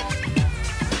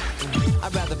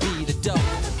 I'd rather be the dope.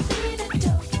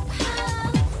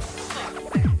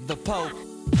 The Pope.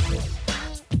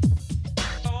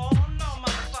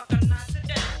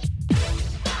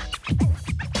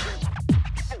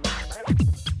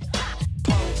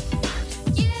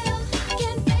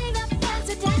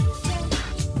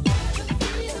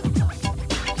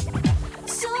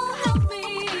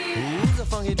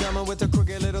 With a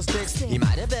crooked little sticks. He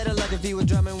might have better luck if he was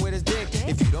drumming with his dick.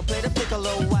 If you don't play the piccolo,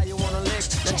 why you wanna lick?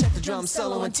 Now check the drum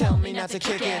solo and tell me not to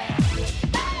kick it.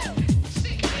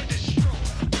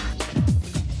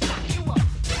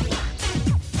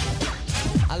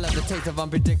 I love the taste of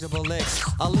unpredictable licks.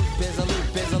 A loop is a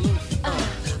loop is a loop.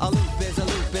 A loop is a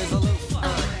loop is a loop.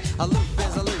 A loop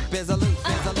is a loop is a loop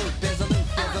is a loop is a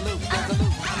loop is a loop is a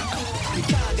loop. Your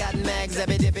car got mags,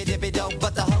 every dippy dippy dope,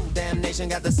 but the whole damn nation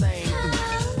got the same.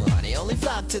 They only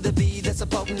flock to the beat that's a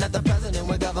Pope, not the president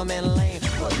with government lame.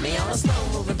 Put me on a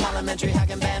slow-moving parliamentary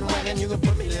hacking bandwagon. You can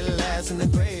put me little ass in the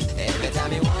grave. Every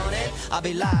time you want it, I'll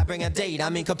be live, bring a date. I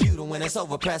mean computer when it's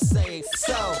over, press save.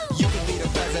 So, you can be the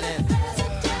president.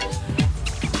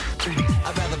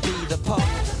 I'd rather be the Pope.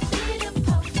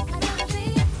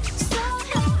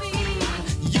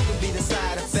 You can be the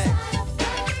side effect.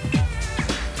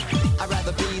 I'd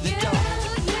rather be the dope.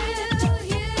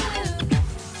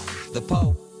 The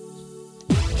Pope.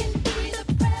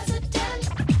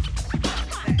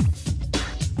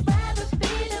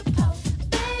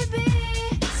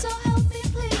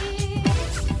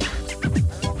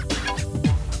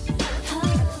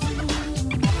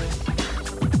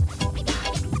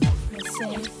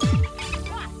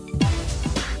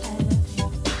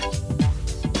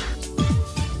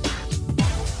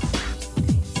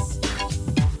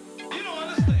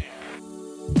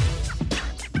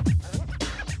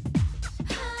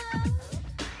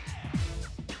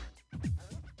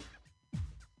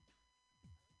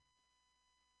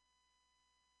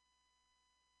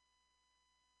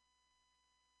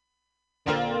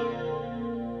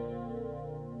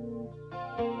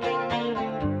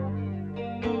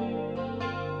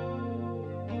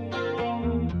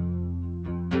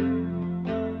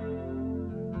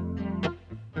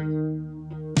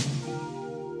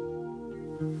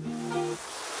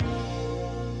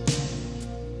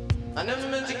 I never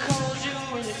meant to cause you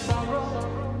any sorrow.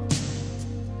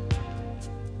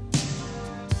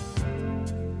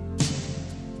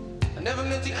 I never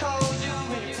meant to cause you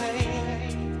any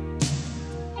pain.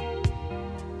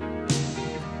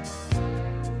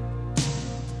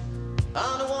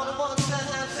 I'm the one who wants to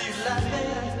have you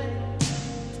laughing.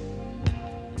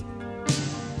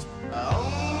 I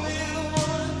only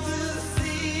want to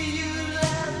see you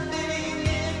laughing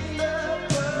in the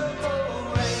purple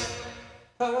rain.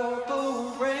 Purple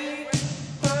rain,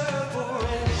 purple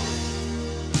rain.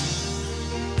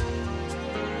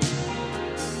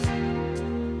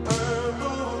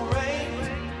 Purple rain.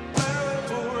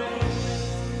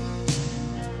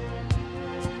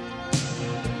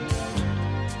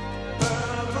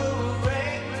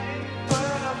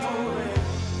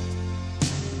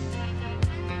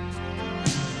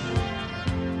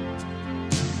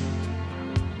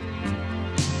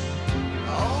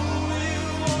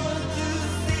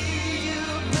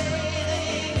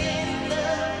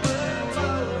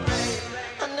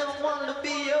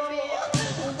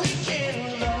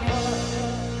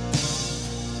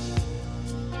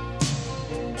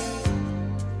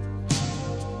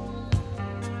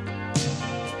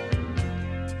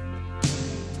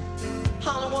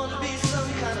 want to be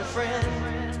some kind of friend.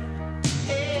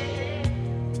 Hey.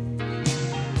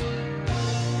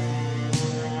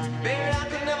 Baby, I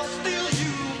can never steal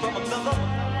you from another.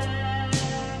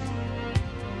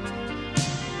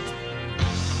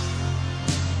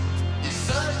 It's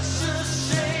such a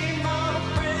shame our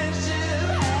friendship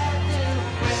had to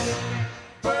end.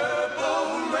 Purple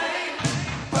rain,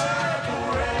 purple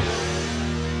rain.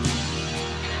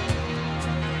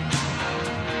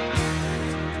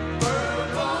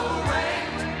 Purple rain,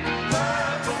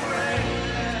 purple rain.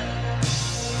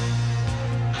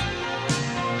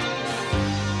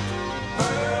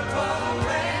 Purple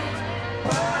rain,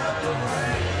 purple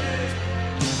rain.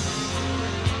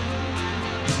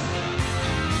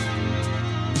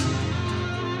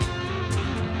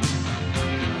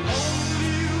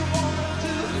 Only want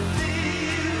to see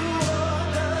you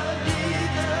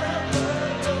underneath the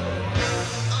purple.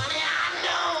 Honey, I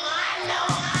know,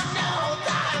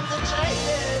 times are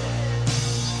changing.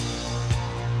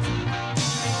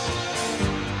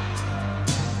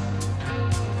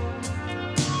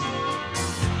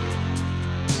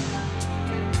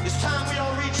 It's time we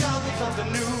all reach out for something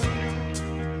new.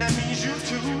 That means you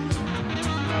too.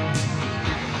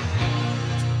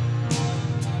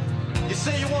 You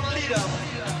say you want a leader,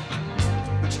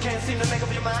 but you can't seem to make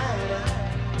up your mind.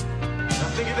 I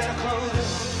think you better close it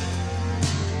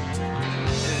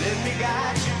and let me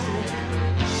guide you.